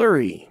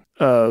flurry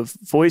of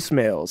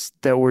voicemails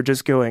that were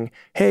just going,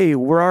 "Hey,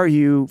 where are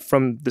you?"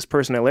 from this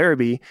person at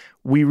Larrabee.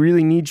 "We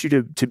really need you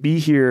to be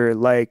here."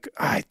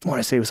 I want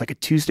to say it was a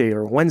Tuesday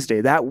or a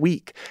Wednesday that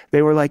week.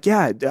 They were like,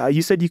 "Yeah,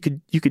 you said you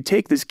could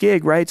take this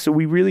gig, right? So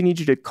we really need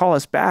you to call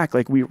us back.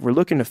 We're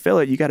looking to fill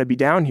it. You got to be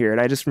down here."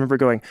 And I just remember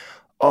going,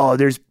 "Oh,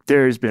 there's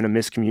been a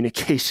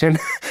miscommunication.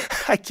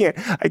 I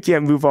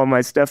can't move all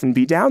my stuff and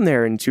be down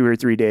there in 2 or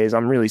 3 days.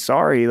 I'm really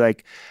sorry."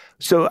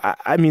 So,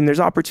 I mean, there's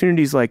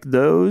opportunities like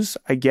those,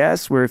 I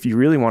guess, where if you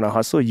really want to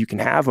hustle, you can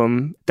have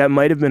them. That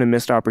might have been a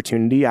missed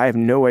opportunity. I have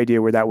no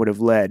idea where that would have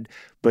led,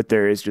 but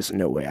there is just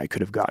no way I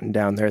could have gotten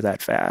down there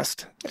that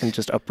fast and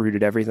just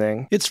uprooted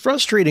everything. It's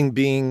frustrating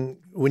being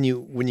when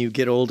you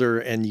get older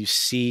and you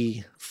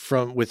see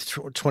with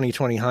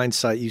 2020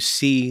 hindsight, you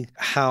see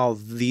how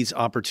these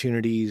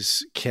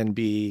opportunities can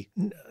be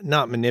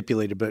not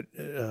manipulated, but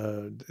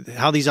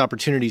how these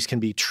opportunities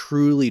can be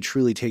truly,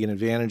 truly taken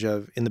advantage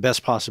of in the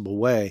best possible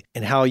way,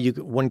 and how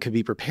one could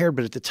be prepared.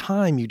 But at the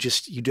time, you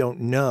don't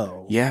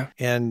know. Yeah.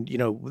 And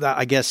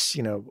I guess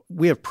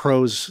we have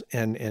pros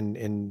and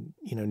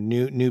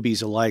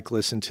newbies alike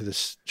listen to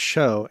this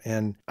show,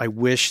 and I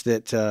wish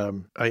that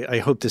I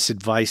hope this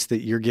advice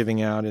that you're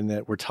giving out and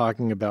that we're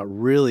talking about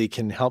really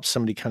can help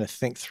somebody kind of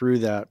think through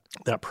that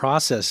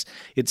process.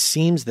 It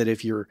seems that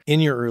if you're in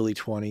your early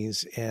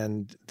 20s,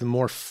 and the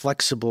more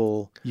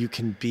flexible you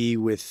can be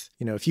with,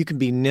 if you can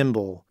be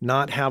nimble,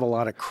 not have a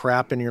lot of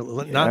crap in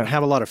your, not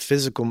have a lot of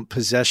physical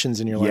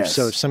possessions in your life. Yes.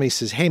 So if somebody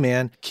says, "Hey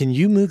man, can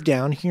you move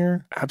down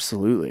here?"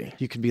 Absolutely.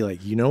 You could be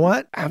like, "You know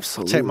what?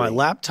 Absolutely. I'll take my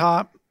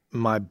laptop,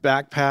 my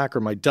backpack, or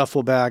my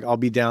duffel bag. I'll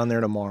be down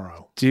there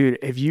tomorrow." Dude,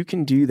 if you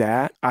can do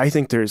that, I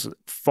think there's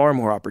far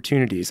more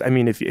opportunities. I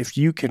mean, if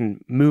you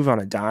can move on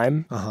a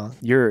dime,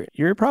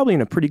 you're probably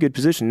in a pretty good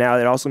position. Now,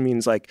 it also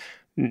means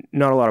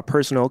not a lot of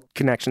personal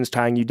connections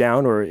tying you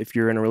down, or if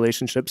you're in a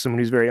relationship, someone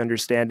who's very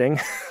understanding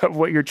of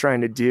what you're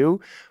trying to do.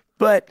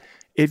 But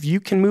if you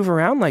can move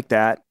around like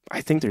that,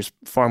 I think there's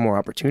far more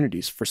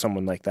opportunities for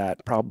someone like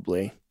that,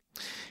 probably.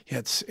 Yeah,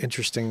 it's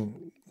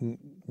interesting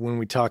when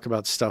we talk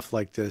about stuff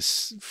like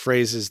this,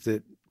 phrases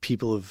that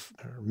people have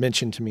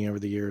mentioned to me over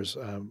the years.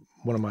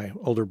 One of my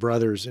older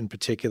brothers in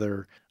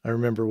particular, I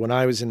remember when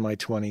I was in my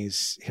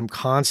 20s, him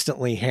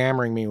constantly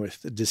hammering me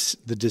with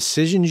the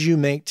decisions you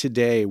make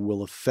today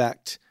will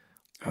affect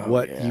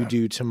what you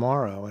do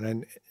tomorrow.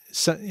 And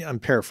I'm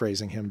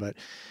paraphrasing him, but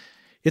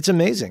it's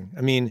amazing.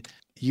 I mean,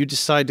 you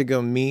decide to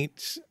go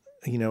meet,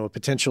 a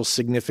potential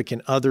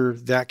significant other,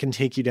 that can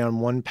take you down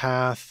one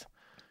path.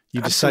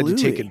 You decide to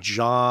take a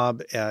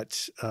job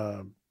at,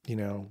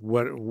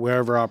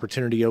 wherever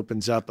opportunity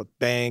opens up, a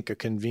bank, a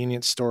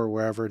convenience store,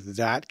 wherever,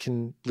 that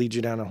can lead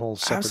you down a whole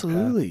separate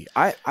Absolutely.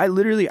 path.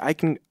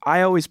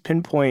 I always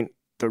pinpoint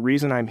the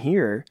reason I'm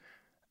here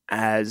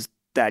as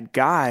that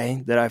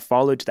guy that I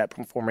followed to that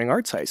performing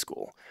arts high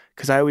school.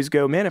 Because I always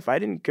go, man, if I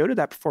didn't go to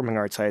that performing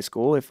arts high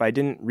school, if I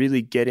didn't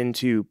really get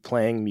into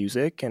playing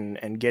music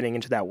and getting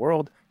into that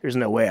world, there's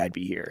no way I'd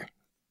be here.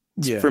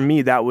 Yeah. For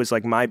me, that was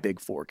like my big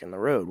fork in the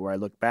road where I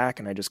look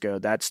back and I just go,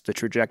 that's the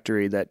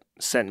trajectory that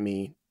sent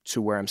me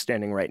to where I'm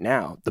standing right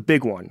now. The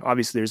big one.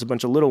 Obviously, there's a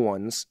bunch of little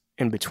ones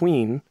in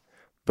between,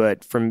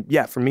 but for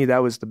me,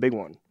 that was the big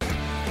one.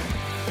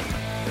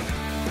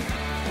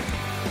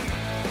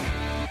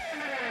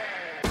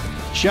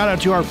 Shout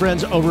out to our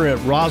friends over at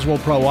Roswell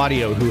Pro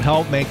Audio who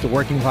help make the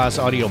Working Class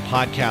Audio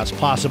podcast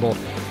possible.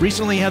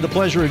 Recently had the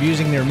pleasure of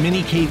using their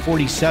Mini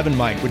K47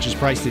 mic, which is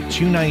priced at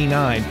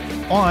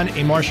 $299 on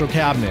a Marshall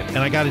cabinet. And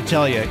I got to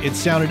tell you, it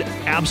sounded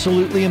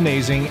absolutely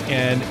amazing,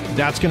 and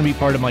that's going to be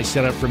part of my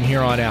setup from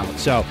here on out.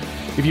 So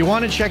if you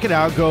want to check it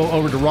out, go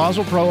over to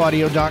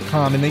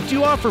RoswellProAudio.com, and they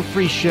do offer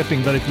free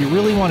shipping, but if you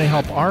really want to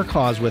help our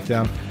cause with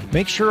them,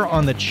 make sure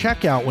on the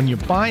checkout when you're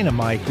buying a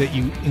mic that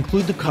you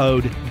include the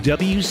code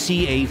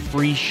WCA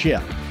Free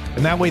Ship.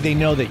 And that way they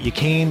know that you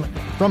came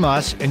from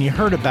us and you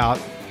heard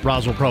about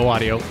Roswell Pro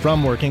Audio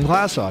from Working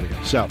Class Audio.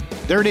 So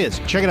there it is.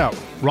 Check it out.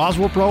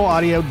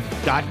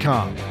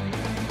 RoswellProAudio.com.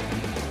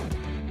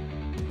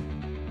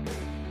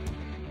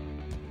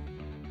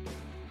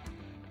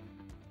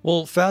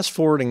 Well, fast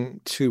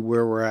forwarding to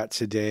where we're at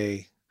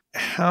today,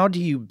 how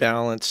do you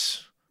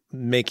balance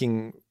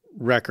making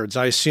records?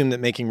 I assume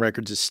that making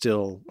records is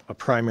still a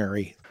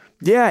primary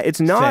Yeah, it's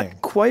not thing.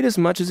 quite as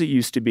much as it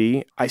used to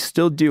be. I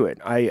still do it.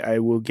 I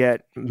will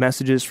get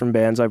messages from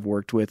bands I've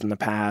worked with in the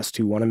past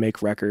who want to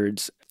make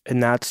records,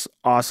 and that's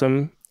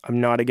awesome.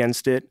 I'm not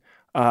against it.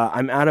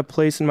 I'm at a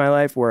place in my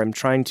life where I'm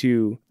trying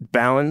to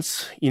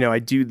balance, I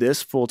do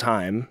this full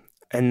time,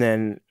 and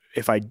then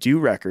if I do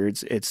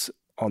records, it's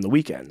on the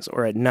weekends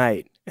or at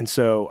night. And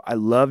so I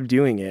love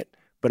doing it,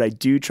 but I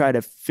do try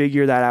to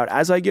figure that out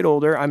as I get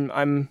older.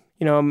 I'm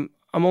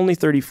only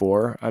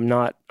 34. I'm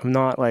not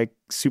like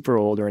super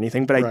old or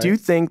anything, but I do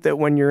think that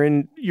when you're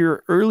in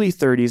your early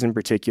 30s in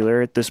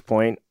particular, at this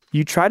point,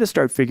 you try to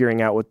start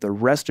figuring out what the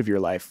rest of your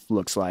life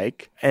looks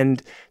like.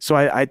 And so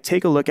I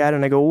take a look at it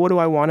and I go, well, what do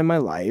I want in my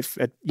life?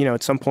 At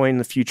some point in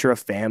the future, a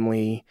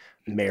family,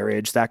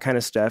 marriage, that kind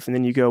of stuff. And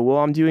then you go, well,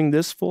 I'm doing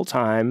this full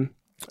time.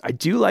 I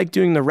do like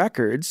doing the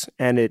records,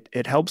 and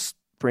it helps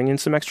bring in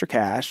some extra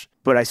cash,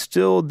 but I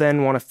still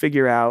then want to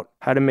figure out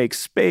how to make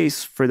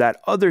space for that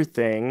other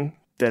thing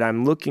that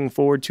I'm looking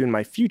forward to in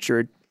my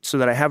future so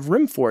that I have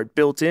room for it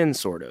built in,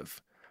 sort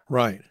of.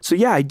 Right. So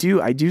yeah, I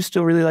do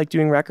still really like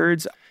doing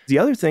records. The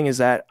other thing is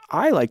that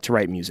I like to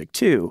write music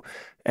too,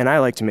 and I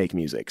like to make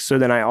music. So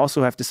then I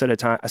also have to set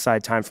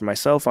aside time for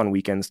myself on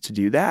weekends to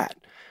do that.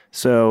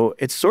 So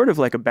it's sort of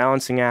like a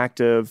balancing act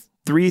of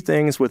three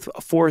things with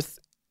a fourth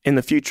in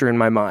the future in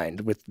my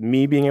mind, with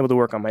me being able to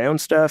work on my own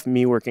stuff,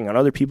 me working on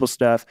other people's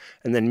stuff,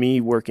 and then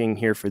me working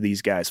here for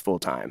these guys full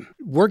time.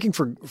 Working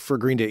for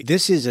Green Day,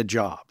 this is a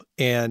job.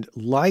 And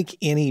like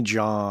any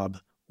job,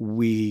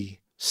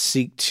 we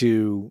seek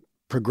to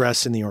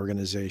progress in the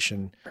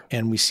organization,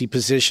 and we see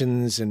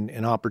positions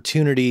and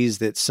opportunities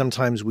that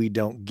sometimes we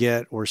don't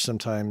get or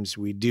sometimes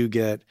we do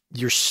get.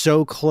 You're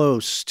so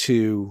close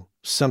to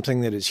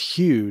something that is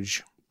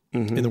huge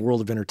in the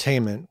world of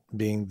entertainment,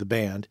 being the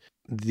band.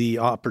 The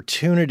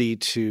opportunity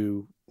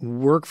to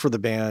work for the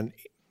band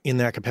in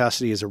that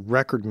capacity as a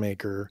record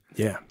maker,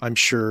 I'm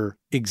sure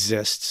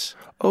exists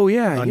on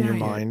your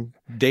mind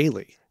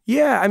daily.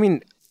 Yeah, I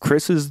mean,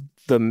 Chris is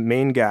the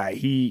main guy.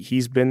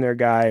 He's been their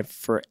guy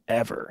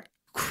forever.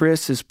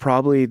 Chris is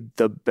probably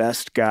the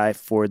best guy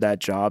for that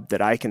job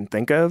that I can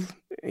think of.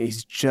 He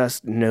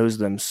just knows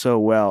them so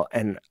well.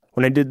 And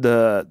when I did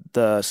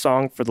the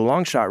song for the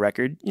Long Shot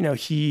record,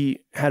 he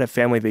had a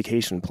family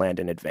vacation planned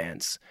in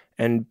advance,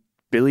 and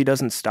Billy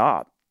doesn't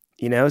stop,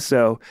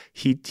 so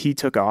he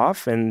took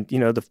off, and,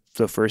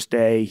 the first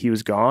day he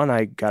was gone,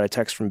 I got a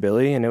text from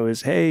Billy, and it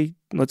was, hey,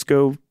 let's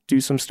go do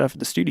some stuff at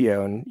the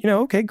studio. And,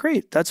 okay,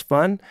 great. That's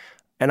fun.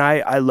 And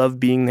I love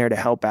being there to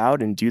help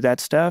out and do that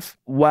stuff.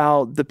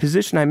 While the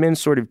position I'm in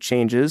sort of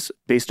changes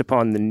based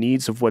upon the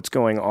needs of what's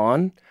going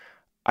on,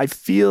 I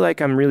feel like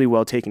I'm really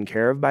well taken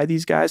care of by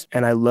these guys,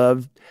 and I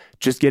love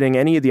just getting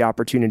any of the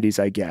opportunities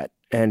I get.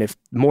 And if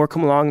more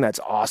come along, that's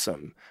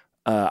awesome.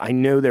 I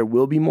know there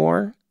will be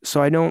more,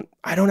 so I don't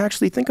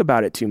actually think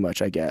about it too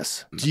much, I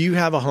guess. Do you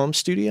have a home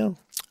studio?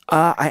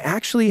 I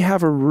actually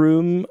have a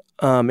room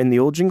in the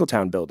old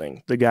Jingletown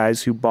building. The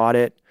guys who bought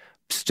it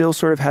still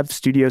sort of have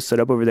studios set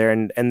up over there,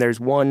 and there's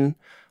one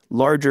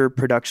larger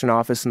production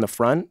office in the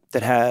front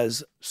that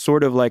has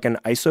sort of like an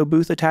ISO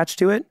booth attached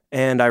to it,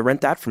 and I rent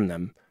that from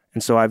them.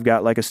 And so I've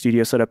got like a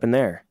studio set up in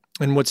there.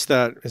 And what's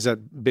that? Is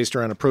that based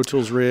around a Pro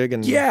Tools rig?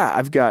 And yeah,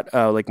 I've got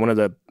like one of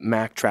the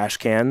Mac trash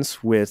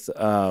cans with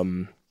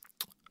what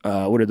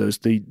are those?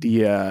 The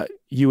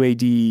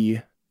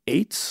UAD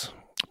 8s?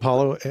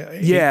 Apollo?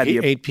 Yeah, the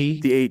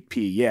 8P? The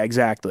 8P, yeah,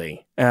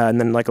 exactly. And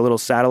then like a little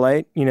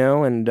satellite,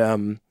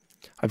 and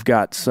I've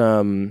got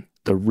the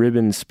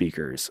ribbon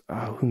speakers.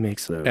 Oh, who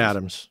makes those?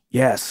 Adams.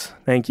 Yes,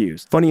 thank you.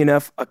 Funny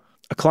enough,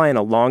 a client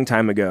a long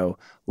time ago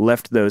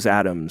left those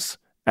Adams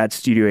at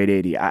Studio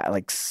 880,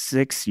 like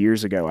 6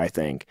 years ago, I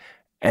think.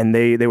 And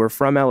they were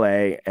from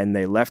LA, and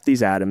they left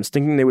these Atoms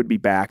thinking they would be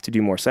back to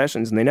do more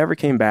sessions, and they never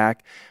came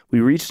back. We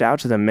reached out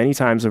to them many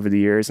times over the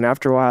years, and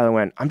after a while I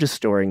went, I'm just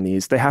storing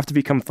these. They have to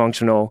become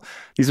functional.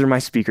 These are my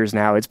speakers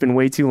now. It's been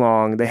way too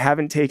long. They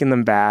haven't taken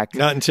them back.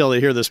 Not until they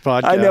hear this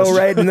podcast. I know,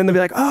 right? And then they'll be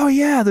like, oh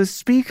yeah, those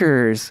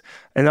speakers.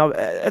 And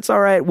it's all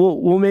right.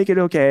 We'll make it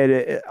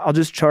okay. I'll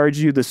just charge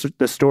you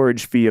the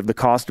storage fee of the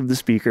cost of the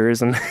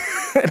speakers, and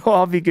it'll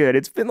all be good.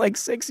 It's been like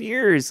 6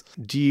 years.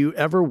 Do you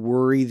ever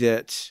worry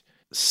that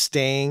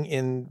staying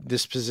in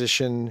this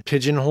position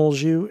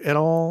pigeonholes you at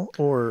all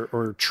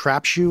or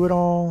traps you at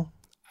all?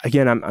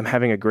 Again, I'm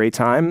having a great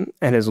time,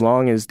 and as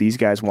long as these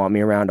guys want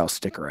me around, I'll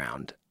stick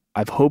around.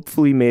 I've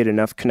hopefully made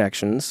enough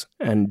connections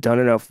and done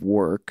enough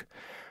work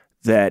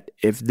that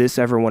if this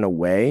ever went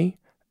away,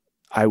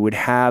 I would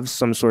have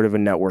some sort of a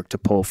network to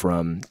pull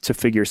from to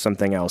figure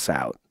something else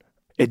out.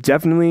 It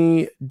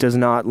definitely does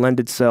not lend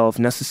itself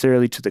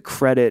necessarily to the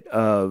credit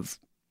of,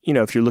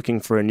 if you're looking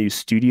for a new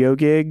studio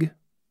gig,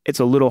 it's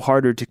a little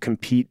harder to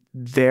compete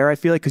there, I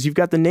feel like, because you've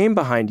got the name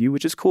behind you,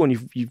 which is cool.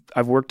 And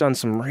I've worked on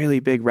some really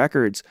big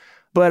records,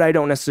 but I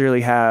don't necessarily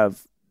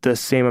have the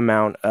same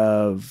amount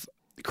of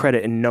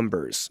credit in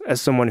numbers as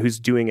someone who's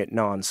doing it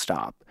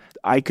nonstop.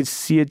 I could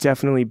see it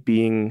definitely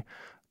being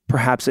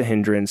perhaps a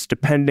hindrance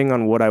depending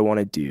on what I want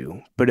to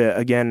do. But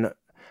again,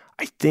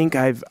 I think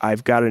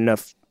I've got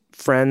enough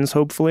friends,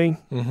 hopefully,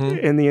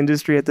 in the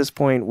industry at this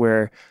point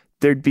where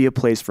there'd be a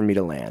place for me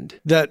to land.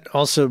 That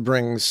also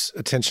brings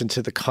attention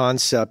to the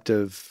concept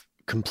of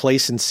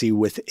complacency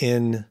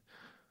within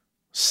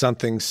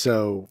something.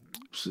 So,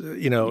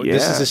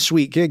 this is a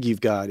sweet gig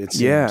you've got, it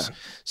seems. Yeah.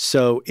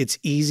 So it's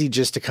easy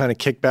just to kind of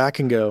kick back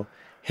and go,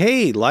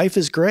 hey, life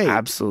is great.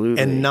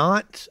 Absolutely. And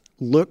not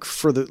look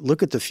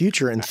at the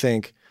future and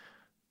think,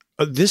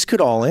 oh, this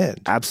could all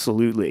end.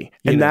 Absolutely.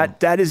 And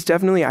that is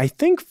definitely, I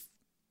think,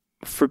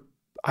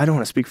 I don't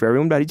want to speak for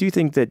everyone, but I do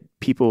think that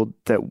people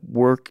that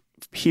work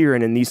here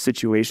and in these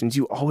situations,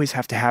 you always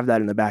have to have that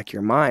in the back of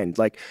your mind.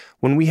 Like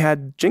when we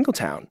had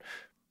Jingletown,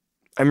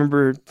 I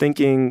remember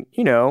thinking,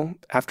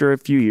 after a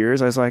few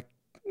years, I was like,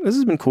 this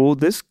has been cool.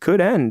 This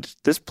could end.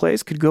 This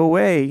place could go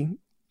away.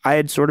 I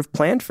had sort of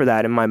planned for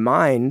that in my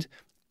mind,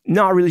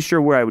 not really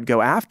sure where I would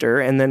go after.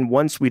 And then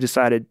once we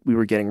decided we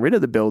were getting rid of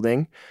the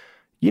building,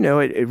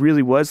 it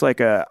really was like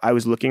I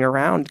was looking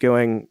around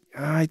going,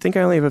 I think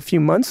I only have a few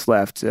months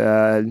left.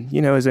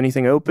 Is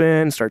anything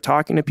open? Start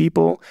talking to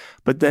people.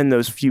 But then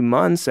those few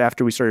months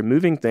after we started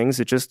moving things,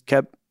 it just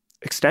kept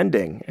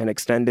extending.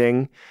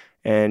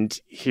 And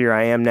here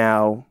I am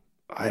now.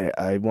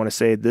 I want to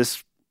say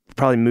this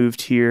probably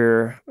moved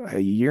here a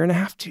year and a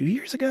half, 2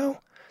 years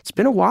ago. It's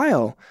been a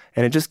while,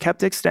 and it just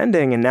kept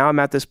extending. And now I'm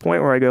at this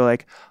point where I go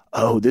like,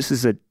 oh, this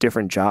is a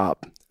different job.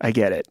 I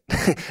get it.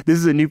 This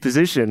is a new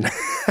position.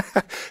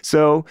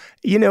 So,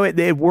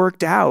 it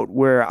worked out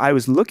where I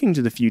was looking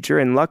to the future,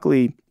 and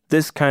luckily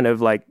this kind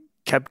of like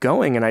kept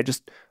going, and I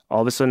just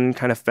all of a sudden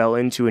kind of fell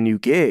into a new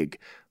gig.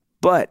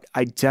 But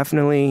I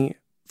definitely,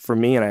 for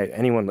me and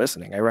anyone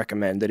listening, I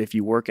recommend that if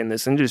you work in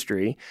this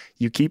industry,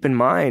 you keep in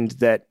mind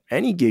that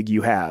any gig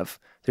you have,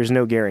 there's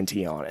no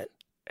guarantee on it,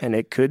 and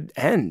it could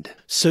end.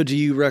 So do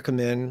you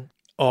recommend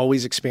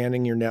always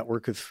expanding your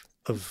network of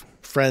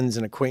friends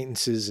and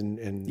acquaintances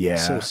and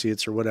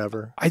associates or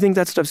whatever? I think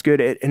that stuff's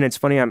good. And it's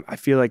funny, I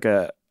feel like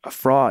a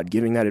fraud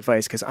giving that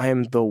advice because I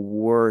am the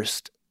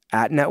worst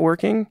at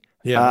networking.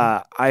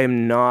 Yeah.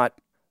 I'm not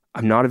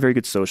a very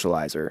good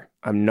socializer.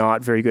 I'm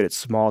not very good at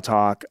small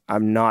talk.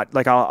 I'm not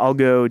like I'll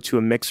go to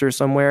a mixer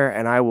somewhere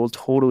and I will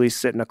totally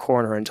sit in a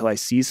corner until I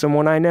see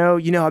someone I know.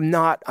 I'm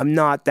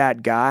not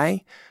that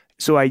guy.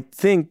 So I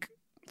think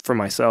for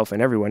myself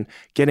and everyone,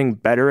 getting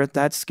better at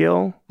that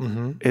skill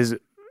is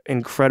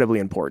incredibly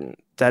important.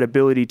 That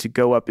ability to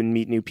go up and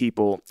meet new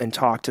people and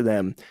talk to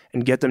them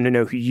and get them to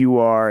know who you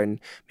are and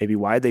maybe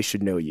why they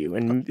should know you.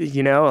 And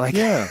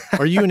yeah.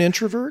 Are you an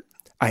introvert?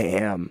 I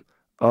am.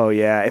 Oh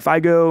yeah. If I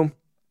go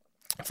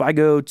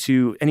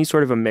to any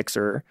sort of a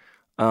mixer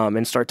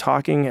and start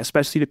talking,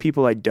 especially to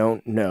people I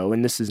don't know,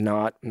 and I'm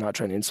not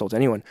trying to insult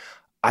anyone,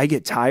 I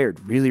get tired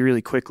really,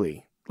 really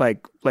quickly.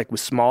 Like with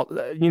small,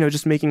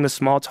 just making the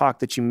small talk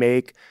that you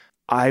make.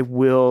 I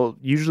will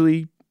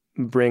usually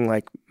bring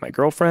like my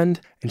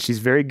girlfriend, and she's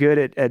very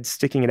good at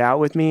sticking it out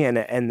with me.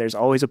 And there's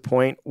always a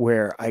point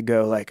where I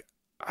go like,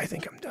 I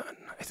think I'm done.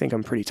 I think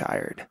I'm pretty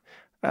tired.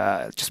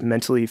 Just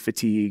mentally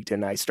fatigued,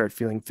 and I start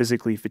feeling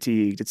physically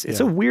fatigued.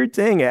 It's a weird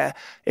thing.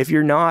 If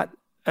you're not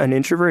an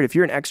introvert, if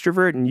you're an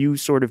extrovert and you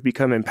sort of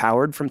become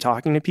empowered from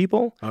talking to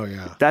people, oh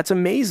yeah, that's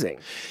amazing.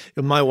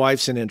 My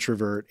wife's an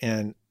introvert,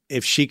 and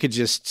if she could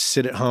just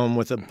sit at home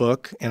with a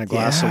book and a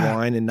glass of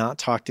wine and not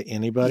talk to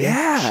anybody,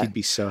 she'd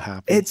be so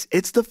happy.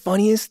 It's the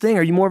funniest thing.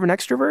 Are you more of an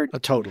extrovert?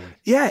 Totally.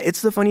 Yeah,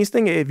 it's the funniest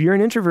thing. If you're an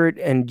introvert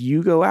and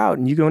you go out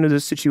and you go into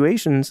those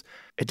situations,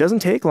 it doesn't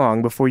take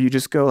long before you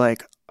just go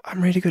like,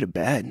 I'm ready to go to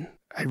bed.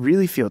 I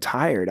really feel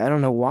tired. I don't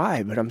know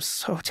why, but I'm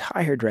so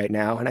tired right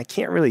now and I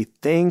can't really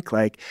think.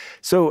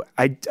 So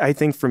I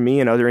think for me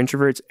and other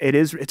introverts,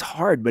 it's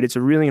hard, but it's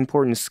a really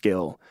important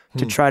skill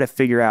to try to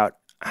figure out,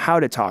 how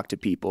to talk to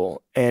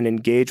people and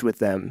engage with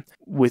them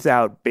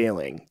without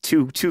bailing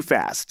too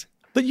fast.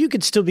 But you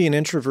could still be an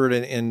introvert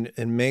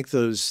and make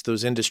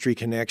those industry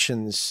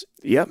connections.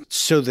 Yep.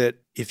 So that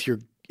if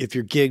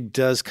your gig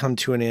does come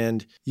to an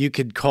end, you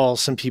could call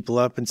some people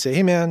up and say,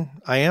 "Hey, man,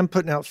 I am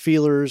putting out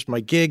feelers.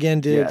 My gig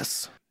ended."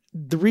 Yes.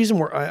 The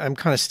reason I'm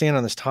kind of staying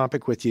on this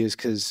topic with you is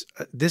because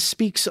this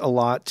speaks a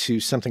lot to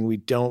something we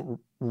don't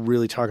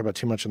really talk about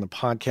too much on the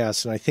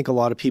podcast, and I think a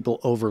lot of people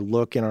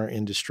overlook in our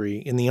industry,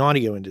 in the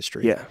audio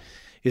industry. Yeah.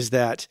 Is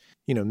that,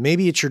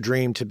 maybe it's your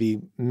dream to be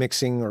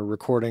mixing or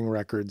recording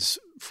records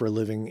for a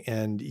living,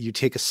 and you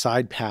take a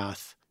side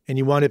path and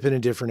you wind up in a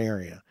different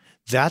area.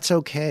 That's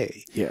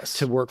okay. Yes.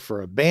 To work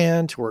for a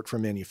band, to work for a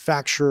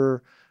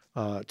manufacturer,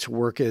 to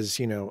work as,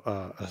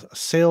 a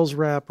sales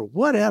rep or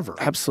whatever.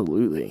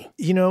 Absolutely.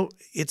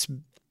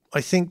 I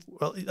think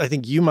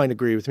you might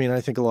agree with me, and I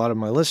think a lot of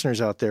my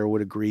listeners out there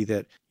would agree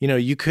that,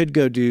 you could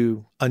go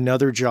do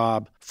another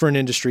job for an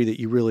industry that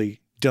you really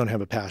don't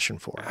have a passion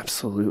for.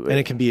 Absolutely. And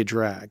it can be a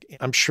drag.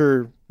 I'm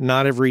sure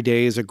not every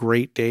day is a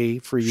great day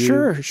for you.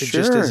 Sure.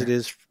 Just as it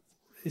is,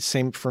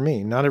 same for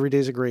me. Not every day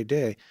is a great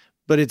day,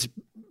 but it's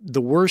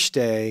the worst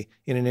day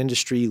in an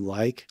industry you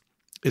like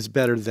is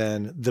better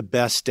than the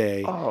best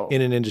day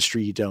in an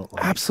industry you don't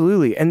like.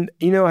 Absolutely. And,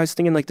 I was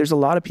thinking there's a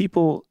lot of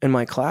people in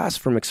my class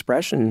from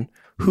Expression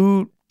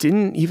who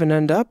didn't even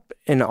end up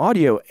in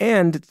audio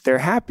and they're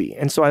happy.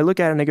 And so I look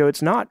at it and I go,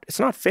 it's not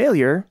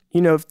failure.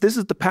 If this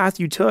is the path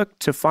you took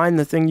to find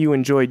the thing you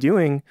enjoy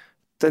doing,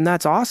 then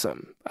that's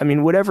awesome. I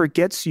mean, whatever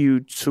gets you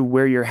to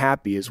where you're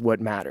happy is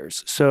what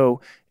matters. So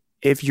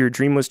if your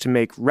dream was to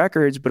make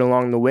records, but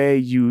along the way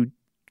you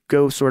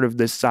go sort of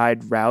this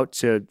side route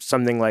to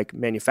something like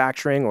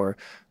manufacturing or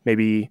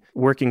maybe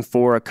working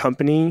for a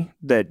company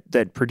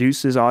that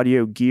produces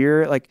audio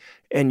gear,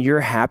 and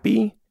you're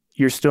happy,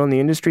 you're still in the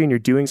industry and you're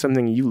doing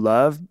something you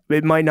love,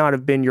 it might not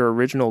have been your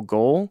original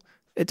goal.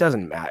 It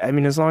doesn't matter. I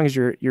mean, as long as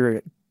you're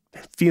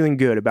feeling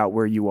good about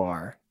where you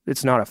are,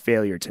 it's not a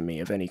failure to me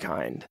of any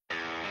kind.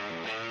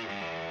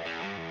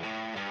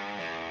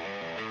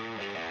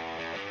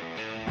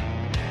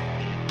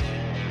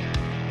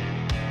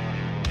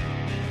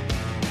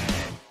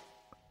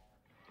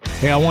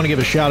 Hey, I want to give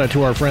a shout out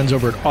to our friends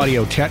over at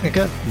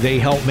Audio-Technica. They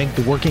help make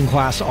the Working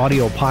Class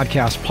Audio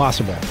podcast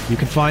possible. You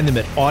can find them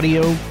at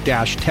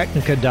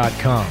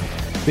audio-technica.com.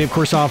 They, of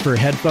course, offer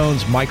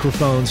headphones,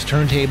 microphones,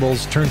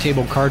 turntables,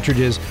 turntable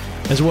cartridges,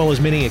 as well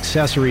as many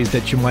accessories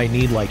that you might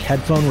need, like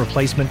headphone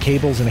replacement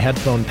cables and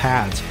headphone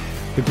pads.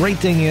 The great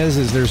thing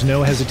is there's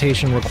no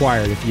hesitation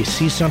required. If you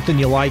see something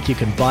you like, you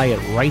can buy it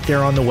right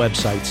there on the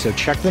website. So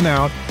check them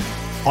out,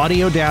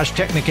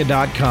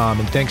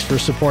 audio-technica.com, and thanks for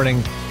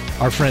supporting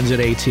our friends at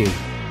AT.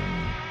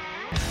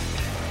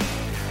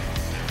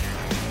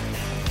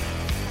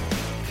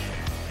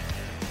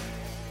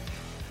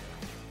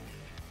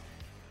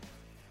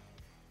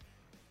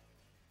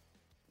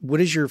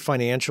 What is your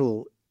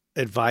financial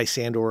advice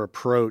and or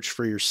approach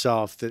for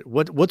yourself? That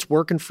what's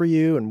working for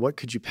you and what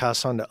could you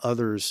pass on to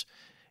others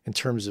in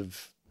terms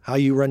of how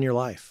you run your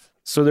life?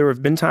 So there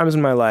have been times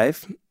in my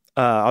life,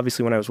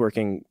 obviously when I was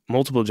working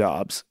multiple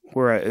jobs,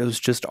 where it was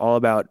just all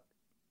about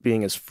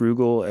being as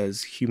frugal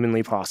as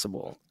humanly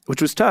possible,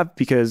 which was tough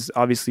because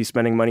obviously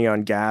spending money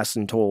on gas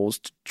and tolls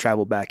to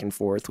travel back and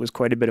forth was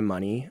quite a bit of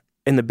money.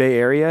 In the Bay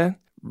Area,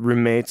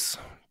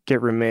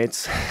 get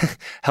roommates,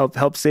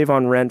 help save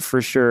on rent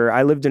for sure.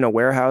 I lived in a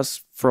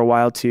warehouse for a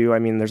while too. I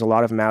mean, there's a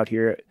lot of them out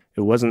here.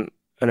 It wasn't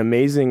an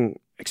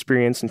amazing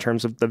experience in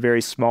terms of the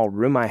very small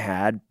room I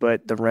had,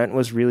 but the rent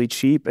was really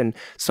cheap. And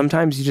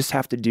sometimes you just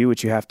have to do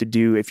what you have to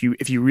do. If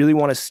you really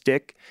want to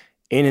stick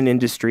in an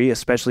industry,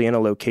 especially in a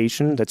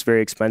location that's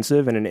very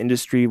expensive, in an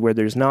industry where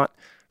there's not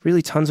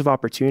really tons of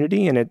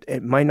opportunity and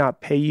it might not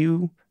pay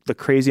you the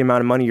crazy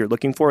amount of money you're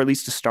looking for, at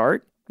least to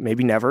start,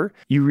 maybe never.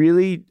 You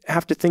really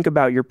have to think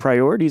about your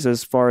priorities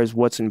as far as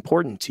what's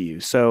important to you.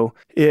 So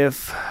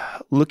if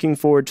looking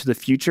forward to the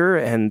future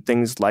and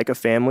things like a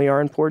family are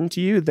important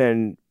to you,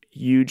 then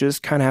you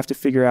just kind of have to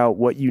figure out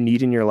what you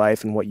need in your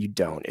life and what you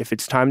don't. If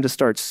it's time to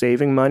start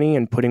saving money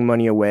and putting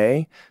money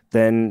away,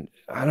 then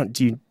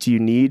do you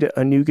need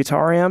a new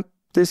guitar amp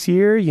this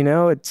year?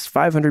 It's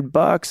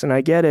 $500 and I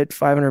get it.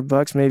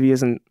 $500 maybe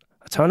isn't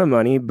a ton of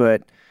money,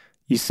 but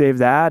you save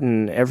that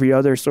and every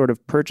other sort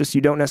of purchase you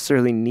don't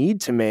necessarily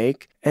need to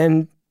make,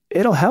 and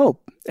it'll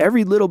help.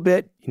 Every little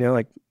bit,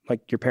 like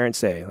your parents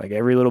say, like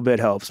every little bit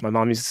helps. My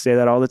mom used to say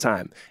that all the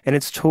time. And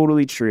it's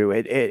totally true.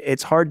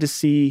 It's hard to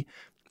see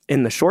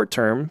in the short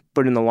term,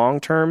 but in the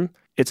long term,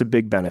 it's a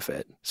big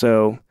benefit.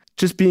 So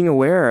just being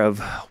aware of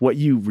what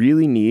you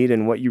really need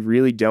and what you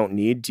really don't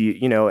need.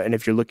 And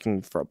if you're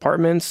looking for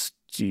apartments,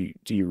 do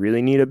you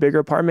really need a bigger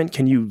apartment?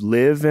 Can you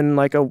live in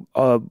like a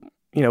quote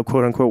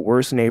unquote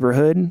worse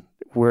neighborhood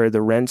where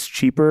the rent's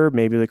cheaper,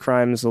 maybe the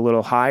crime's a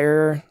little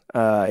higher?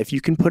 If you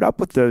can put up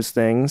with those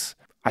things,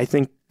 I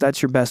think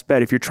that's your best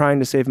bet if you're trying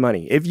to save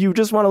money. If you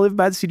just want to live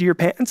by the seat of your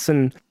pants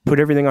and put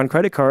everything on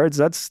credit cards,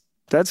 that's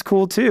that's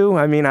cool too.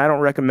 I mean, I don't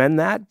recommend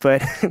that,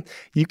 but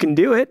you can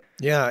do it.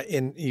 Yeah,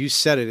 and you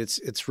said it.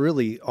 It's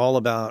really all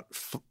about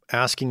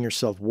asking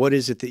yourself, what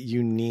is it that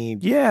you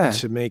need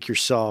to make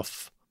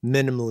yourself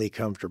minimally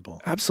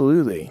comfortable?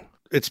 Absolutely.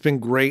 It's been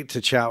great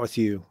to chat with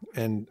you,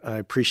 and I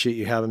appreciate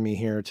you having me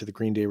here to the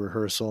Green Day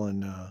rehearsal.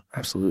 And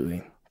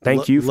absolutely.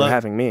 Thank you for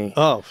having me.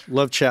 Oh,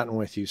 love chatting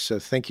with you. So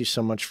thank you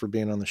so much for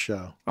being on the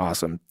show.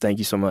 Awesome. Thank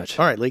you so much.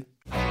 All right, Lee.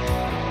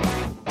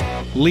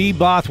 Lee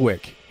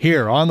Bothwick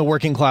here on the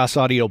Working Class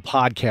Audio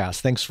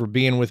Podcast. Thanks for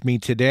being with me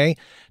today.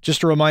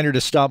 Just a reminder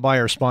to stop by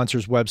our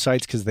sponsors'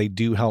 websites because they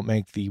do help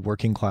make the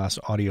Working Class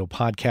Audio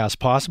Podcast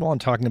possible. I'm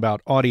talking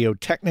about Audio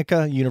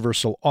Technica,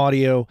 Universal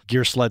Audio,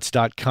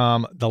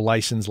 Gearslutz.com, The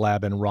License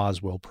Lab, and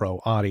Roswell Pro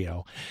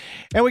Audio.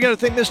 And we got to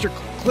thank Mr.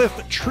 Cliff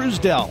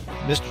Truesdell,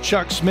 Mr.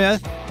 Chuck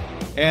Smith,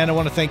 and I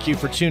want to thank you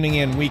for tuning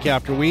in week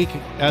after week.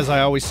 As I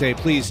always say,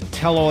 please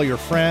tell all your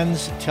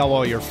friends, tell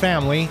all your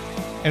family,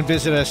 and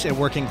visit us at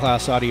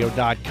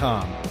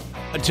workingclassaudio.com.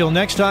 Until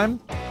next time,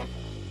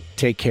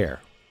 take care.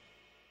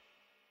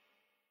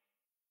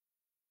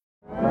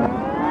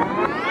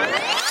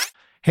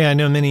 Hey, I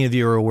know many of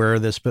you are aware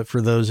of this, but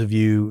for those of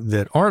you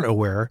that aren't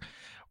aware,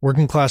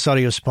 Working Class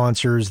Audio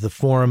sponsors the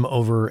forum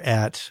over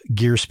at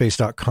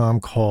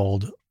gearspace.com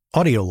called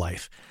Audio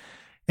Life.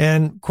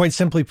 And quite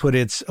simply put,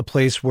 it's a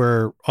place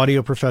where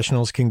audio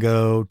professionals can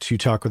go to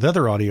talk with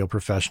other audio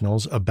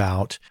professionals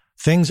about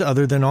things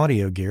other than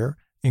audio gear,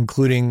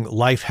 including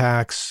life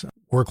hacks,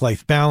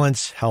 work-life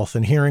balance, health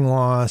and hearing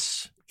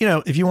loss. You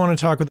know, if you want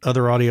to talk with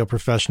other audio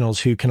professionals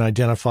who can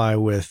identify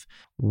with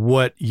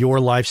what your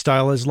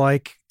lifestyle is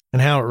like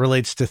and how it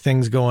relates to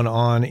things going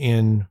on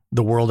in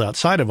the world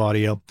outside of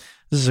audio,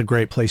 this is a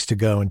great place to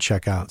go and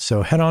check out.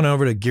 So head on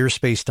over to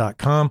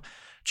gearspace.com,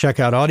 check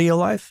out Audio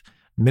Life,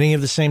 many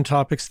of the same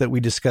topics that we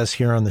discuss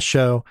here on the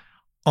show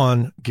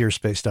on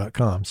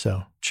gearspace.com.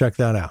 So check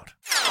that out.